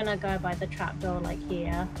 he's gonna go by the trapdoor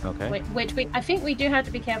here. Okay. Which I think we do have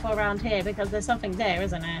to be careful around here, because there's something there,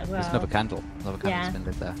 isn't it? As well. There's another candle. Another candle's been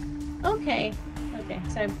lit there. Okay.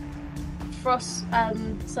 So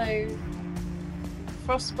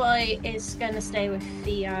Frostbite is gonna stay with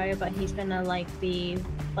Theo, but he's gonna be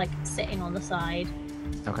sitting on the side.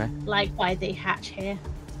 Okay. By the hatch here.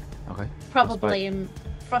 Okay. Probably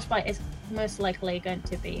Frostbite is most likely going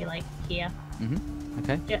to be here.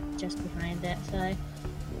 Okay. Just behind it. So,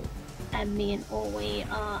 and me and Orwe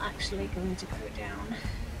are actually going to go down.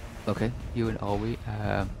 Okay. You and Orwe.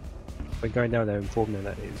 We're going down there, inform them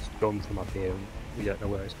that it's gone from up here. And we don't know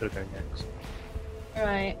where it's going to go next.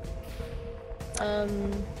 Right.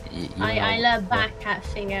 I look back at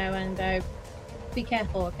Theo and go, be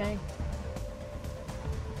careful, okay?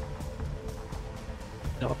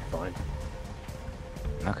 No, I'm fine.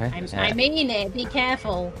 Okay. I mean it, be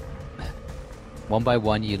careful. One by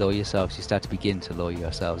one, you lower yourselves. You start to begin to lower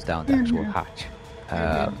yourselves down the actual hatch.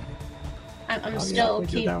 I'm still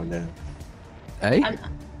keep down there. Hey?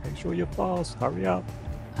 Make sure you're fast. Hurry up.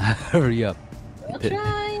 Hurry up. We'll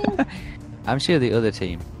try. I'm sure the other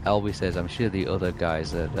team, Elby says, I'm sure the other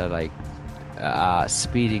guys are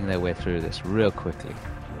speeding their way through this real quickly.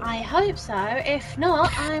 I hope so. If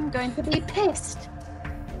not, I'm going to be pissed.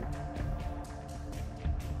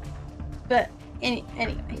 But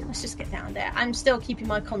anyway, let's just get down there. I'm still keeping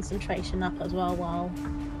my concentration up as well while,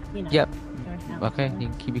 Yep. Okay, you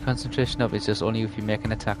can keep your concentration up. It's just only if you make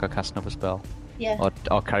an attack or cast another spell. Yeah.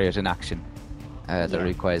 Or carry out an action that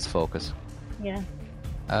requires focus. Yeah.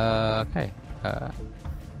 Okay.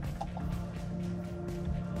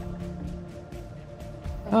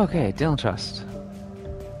 Okay, Dylan Trust,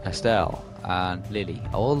 Estelle, and Lily,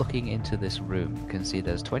 all looking into this room, can see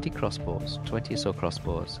there's 20 crossbows, 20 or so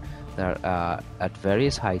crossbows. That are at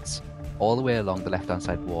various heights, all the way along the left-hand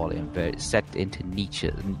side wall, set into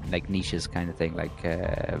niches kind of thing, like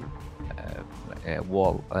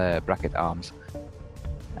wall bracket arms,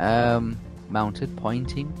 mounted,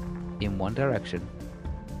 pointing in one direction,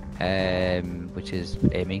 which is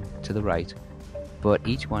aiming to the right. But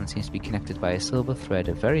each one seems to be connected by a silver thread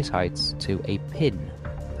at various heights to a pin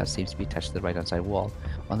that seems to be attached to the right-hand side wall.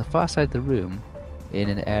 On the far side of the room, in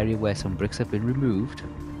an area where some bricks have been removed,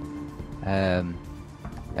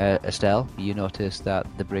 Estelle, you notice that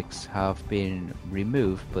the bricks have been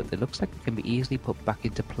removed, but it looks like it can be easily put back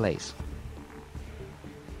into place.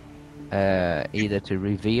 Either to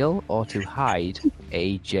reveal or to hide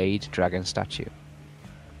a jade dragon statue.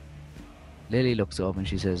 Lily looks over and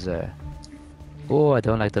she says, oh, I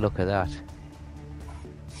don't like the look of that.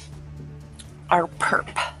 Our perp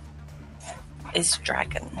is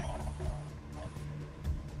dragon.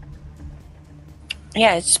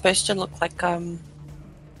 Yeah, it's supposed to look like a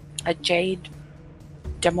jade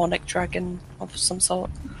demonic dragon of some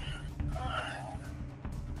sort.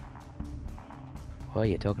 Oh,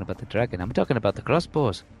 you're talking about the dragon. I'm talking about the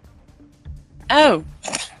crossbows. Oh.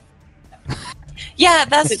 Yeah,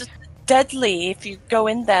 that's deadly if you go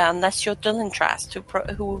in there, unless you're Dylan Trask,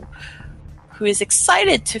 who is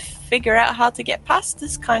excited to figure out how to get past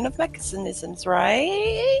this kind of mechanisms,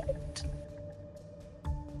 right?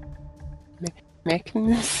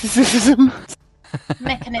 Mechanism.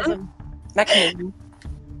 Mechanism.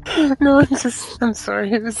 No, I'm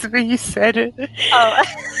sorry. It was the way you said it. Oh.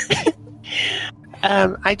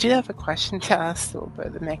 I do have a question to ask though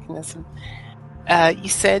about the mechanism. You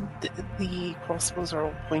said the crossbows are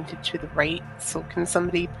all pointed to the right, so can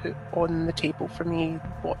somebody put on the table for me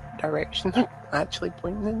what direction they're actually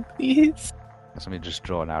pointing in, please? Somebody just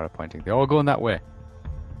draw an arrow pointing. They're all going that way.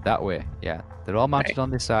 That way, yeah. They're all mounted on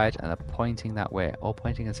this side and they're pointing that way, all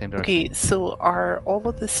pointing in the same direction. Okay, so are all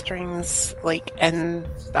of the strings like in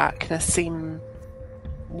that kind of same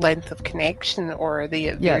length of connection, or are they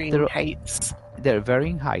at varying heights? They're at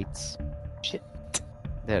varying heights. Shit.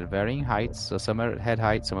 They're at varying heights, so some are at head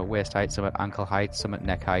height, some at waist height, some at ankle height, some at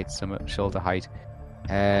neck height, some at shoulder height.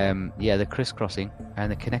 Yeah, they're crisscrossing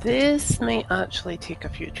and they're connected. This may actually take a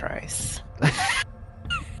few tries.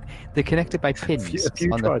 They're connected by pins. A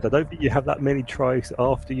few tries. I don't think you have that many tries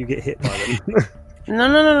after you get hit by them.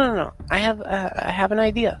 No. I have an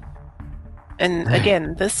idea. And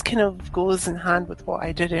again, this kind of goes in hand with what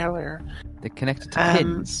I did earlier. They're connected to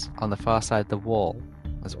pins on the far side of the wall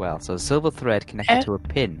as well. So a silver thread connected to a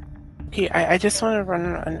pin. Okay, I just want to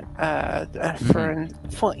run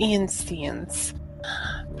for instance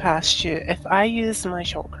past you. If I use my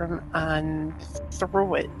chakram and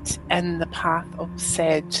throw it in the path of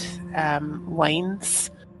said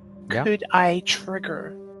lines, could I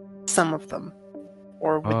trigger some of them,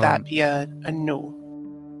 or would that be a no?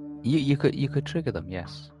 You could trigger them,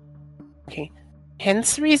 yes. Okay.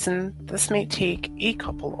 Hence the reason this may take a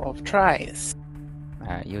couple of tries.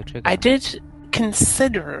 You trigger. I did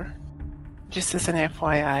consider, just as an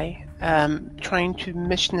FYI, trying to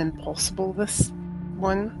Mission Impossible this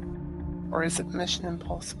one. Or is it Mission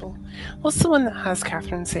Impossible? What's the one that has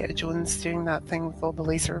Catherine Zeta-Jones doing that thing with all the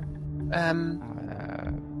laser? I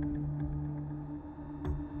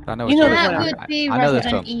know that would be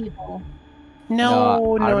Resident Evil.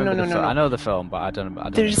 No. I know the film, but I don't.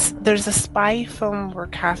 There's a spy film where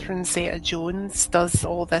Catherine Zeta-Jones does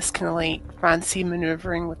all this kind of like fancy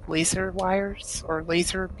maneuvering with laser wires or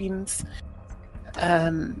laser beams.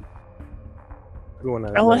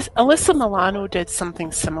 Alyssa Milano did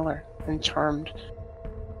something similar in Charmed,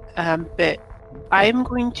 but I'm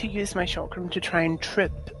going to use my chakram to try and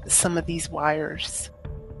trip some of these wires.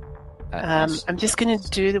 I'm just going to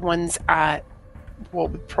do the ones at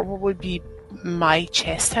what would probably be my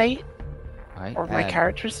chest height, or my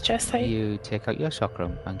character's chest height. You take out your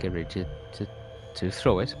chakram and get ready to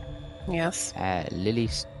throw it. Yes. Lily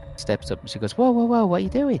steps up and she goes, "Whoa! What are you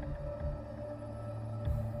doing?"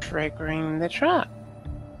 Triggering the trap,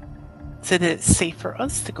 so that it's safe for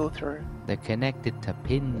us to go through. They're connected to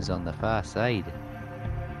pins on the far side.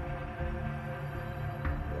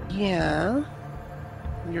 Yeah.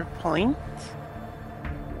 Your point?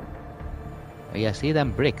 Oh, yeah, see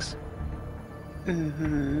them bricks?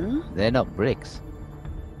 Mm-hmm. They're not bricks.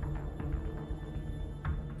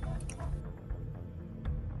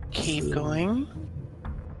 Keep going.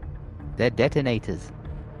 They're detonators.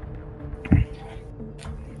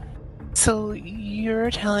 So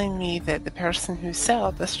you're telling me that the person who set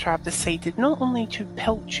up this trap decided not only to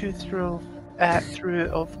pelt you through through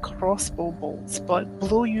of crossbow bolts, but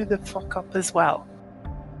blow you the fuck up as well.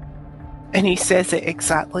 And he says it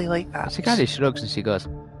exactly like that. She kind of shrugs and she goes,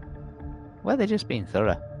 well, they're just being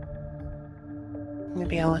thorough.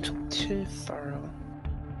 Maybe a little too thorough.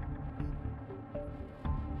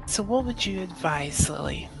 So what would you advise,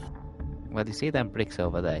 Lily? Well, you see them bricks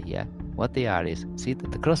over there, yeah? What they are is, see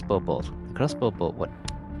the crossbow bolt. The crossbow bolt, what?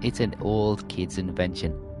 It's an old kid's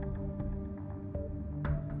invention.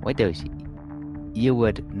 What does you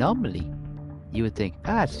would normally, you would think,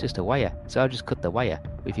 it's just a wire, so I'll just cut the wire.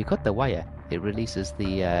 If you cut the wire, it releases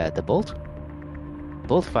the bolt.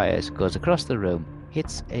 Bolt fires, goes across the room,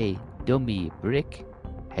 hits a dummy brick,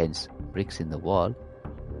 hence bricks in the wall.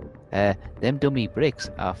 Them dummy bricks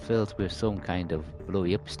are filled with some kind of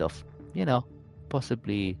blowy up stuff, you know,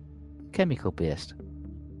 possibly chemical based.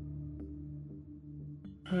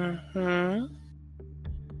 Mm-hmm.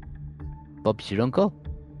 Bob's your uncle,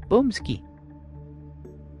 Bumsky.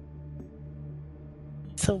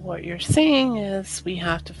 So what you're saying is we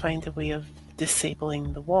have to find a way of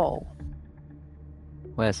disabling the wall.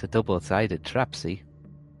 Well, it's a double-sided trap, see?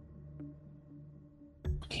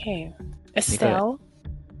 Okay. Estelle?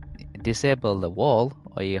 Disable the wall,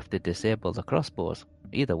 or you have to disable the crossbows.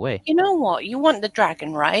 Either way. You know what? You want the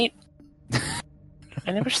dragon, right?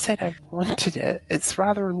 I never said I wanted it. It's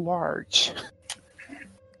rather large.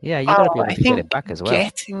 Yeah, you gotta be able to get it back as well.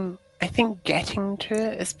 I think getting to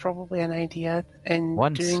it is probably an idea, and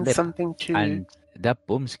One doing slip something to... and that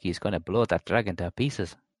Bumsky is gonna blow that dragon to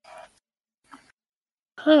pieces.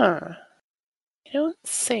 Huh. You don't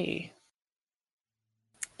say.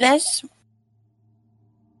 Let's...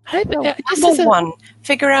 Number one,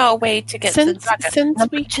 figure out a way to get to the dragon.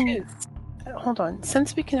 Hold on.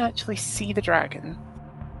 Since we can actually see the dragon...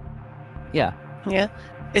 Yeah. Yeah?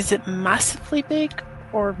 Is it massively big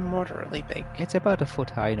or moderately big? It's about a foot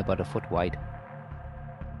high and about a foot wide.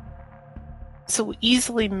 So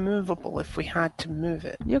easily movable if we had to move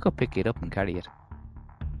it. You could pick it up and carry it.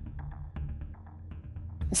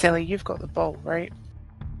 Sally, you've got the bolt, right?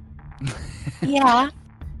 Yeah.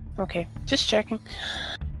 Okay, just checking.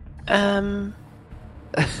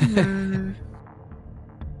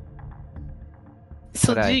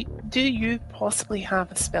 So do you possibly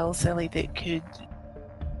have a spell, Sally, that could...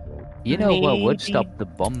 You know what would stop the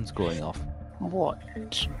bombs going off? What?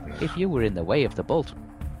 If you were in the way of the bolt.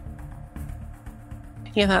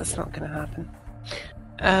 Yeah, that's not going to happen.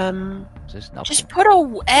 Just put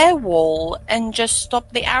a air wall and just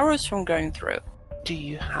stop the arrows from going through. Do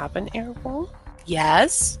you have an air wall?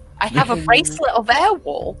 Yes. I have a bracelet of air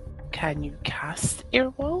wall. Can you cast air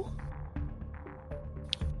wall?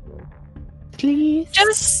 Please?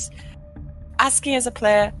 Just asking as a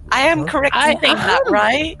player. I am correct in saying that,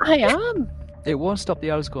 right? I am. It won't stop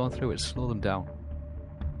the arrows going through, it'll slow them down.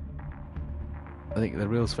 I think the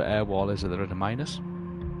rules for air wall is that they're at a minus.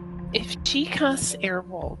 If she casts air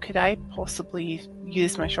wall, could I possibly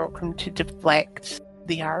use my chakram to deflect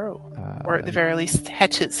the arrow? Or at the very least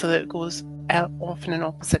hit it so that it goes off in an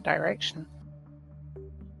opposite direction?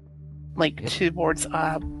 Like towards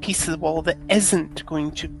a piece of the wall that isn't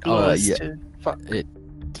going to blow us to fuck.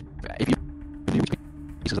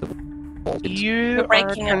 You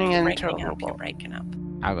are turning into a robot. You're breaking up.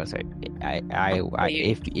 I'm gonna say,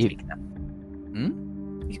 if you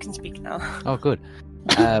can speak now. Oh, good.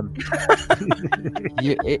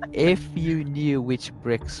 If you knew which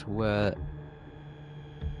bricks were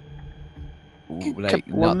like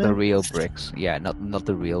not the real bricks, not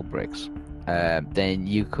the real bricks, then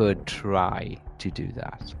you could try to do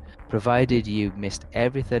that, provided you missed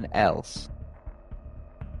everything else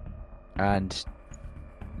and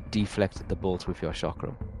deflected the bolts with your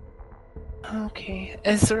chakram. Okay.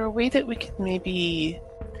 Is there a way that we could maybe...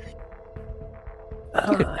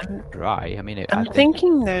 try. I mean, I'm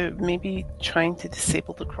thinking now maybe trying to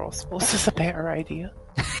disable the crossbows is a better idea.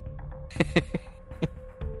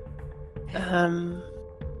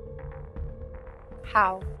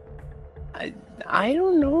 How? I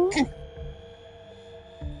don't know.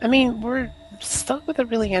 I mean, we're stuck with a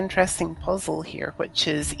really interesting puzzle here, which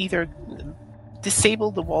is either disable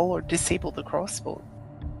the wall or disable the crossbow.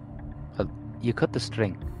 Well, you cut the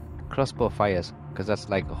string. Crossbow fires, because that's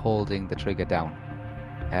like holding the trigger down.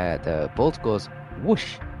 The bolt goes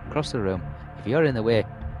whoosh across the room. If you're in the way...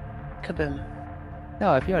 Kaboom.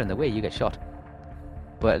 No, if you're in the way, you get shot.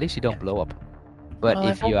 But at least you don't blow up. But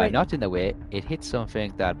if you are not in the way, it hits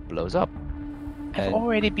something that blows up. I've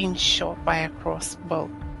already been shot by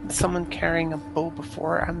someone carrying a bow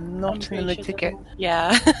before. I'm not in the mood to get...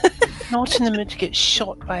 Yeah. not in the mood to get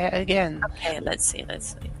shot by it again. Okay, let's see.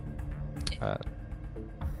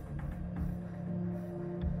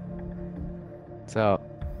 So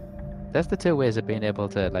that's the two ways of being able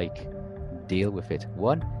to like deal with it.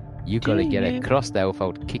 One, you got to get across there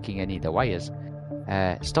without kicking any of the wires.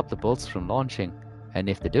 Stop the bolts from launching, and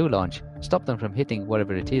if they do launch, stop them from hitting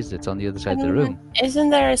whatever it is that's on the other side of the room. Isn't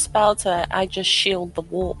there a spell to I just shield the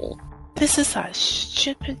wall? This is that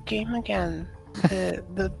stupid game again.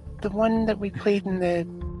 The one that we played in the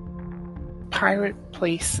pirate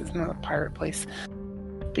place. It's not a pirate place,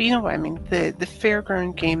 but you know what I mean. The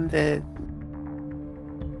fairground game, the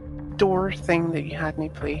door thing that you had me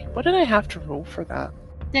play. What did I have to roll for that?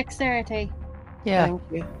 Dexterity. Yeah. Thank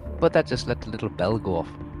you. But that just let the little bell go off.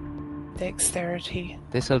 Dexterity.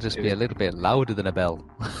 This'll just be a little bit louder than a bell.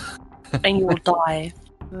 And you'll die.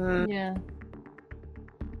 Yeah.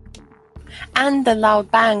 And the loud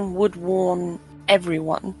bang would warn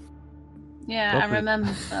everyone. Yeah, Probably. I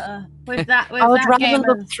remember with that. With I would that rather game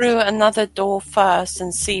look through another door first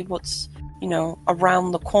and see what's,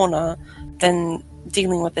 around the corner than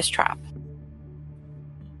dealing with this trap.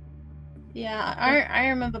 Yeah, I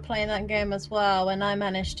remember playing that game as well when I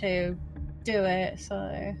managed to do it.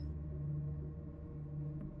 So,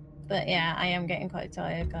 but yeah, I am getting quite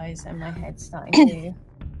tired, guys, and my head's starting to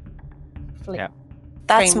flip. Yeah.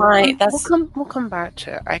 That's Fine, my. We'll come back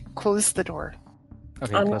to it. I closed the door.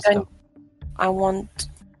 Okay, I want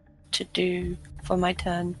to do for my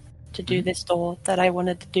turn to do this door that I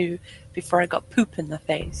wanted to do before I got poop in the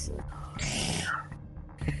face.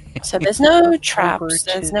 So there's no traps,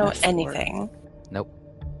 there's no anything. Nope.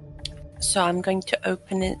 So I'm going to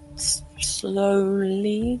open it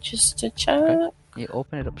slowly just to check. Okay. You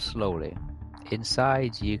open it up slowly.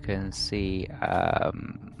 Inside you can see,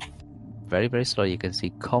 very, very slowly, you can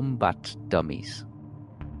see combat dummies.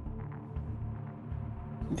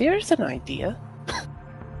 There's an idea.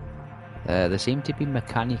 They seem to be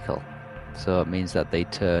mechanical, so it means that they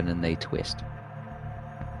turn and they twist.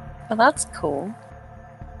 Well, that's cool.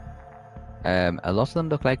 A lot of them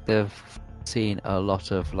look like they've seen a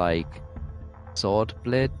lot of sword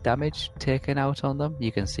blade damage taken out on them.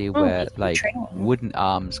 You can see where wooden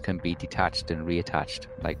arms can be detached and reattached,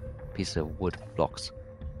 like pieces of wood blocks.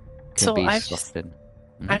 So I've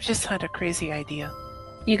just had a crazy idea.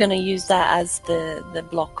 You're gonna use that as the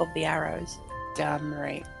block of the arrows. Damn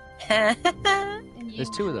right. There's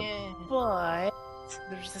two of them. But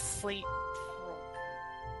there's a slight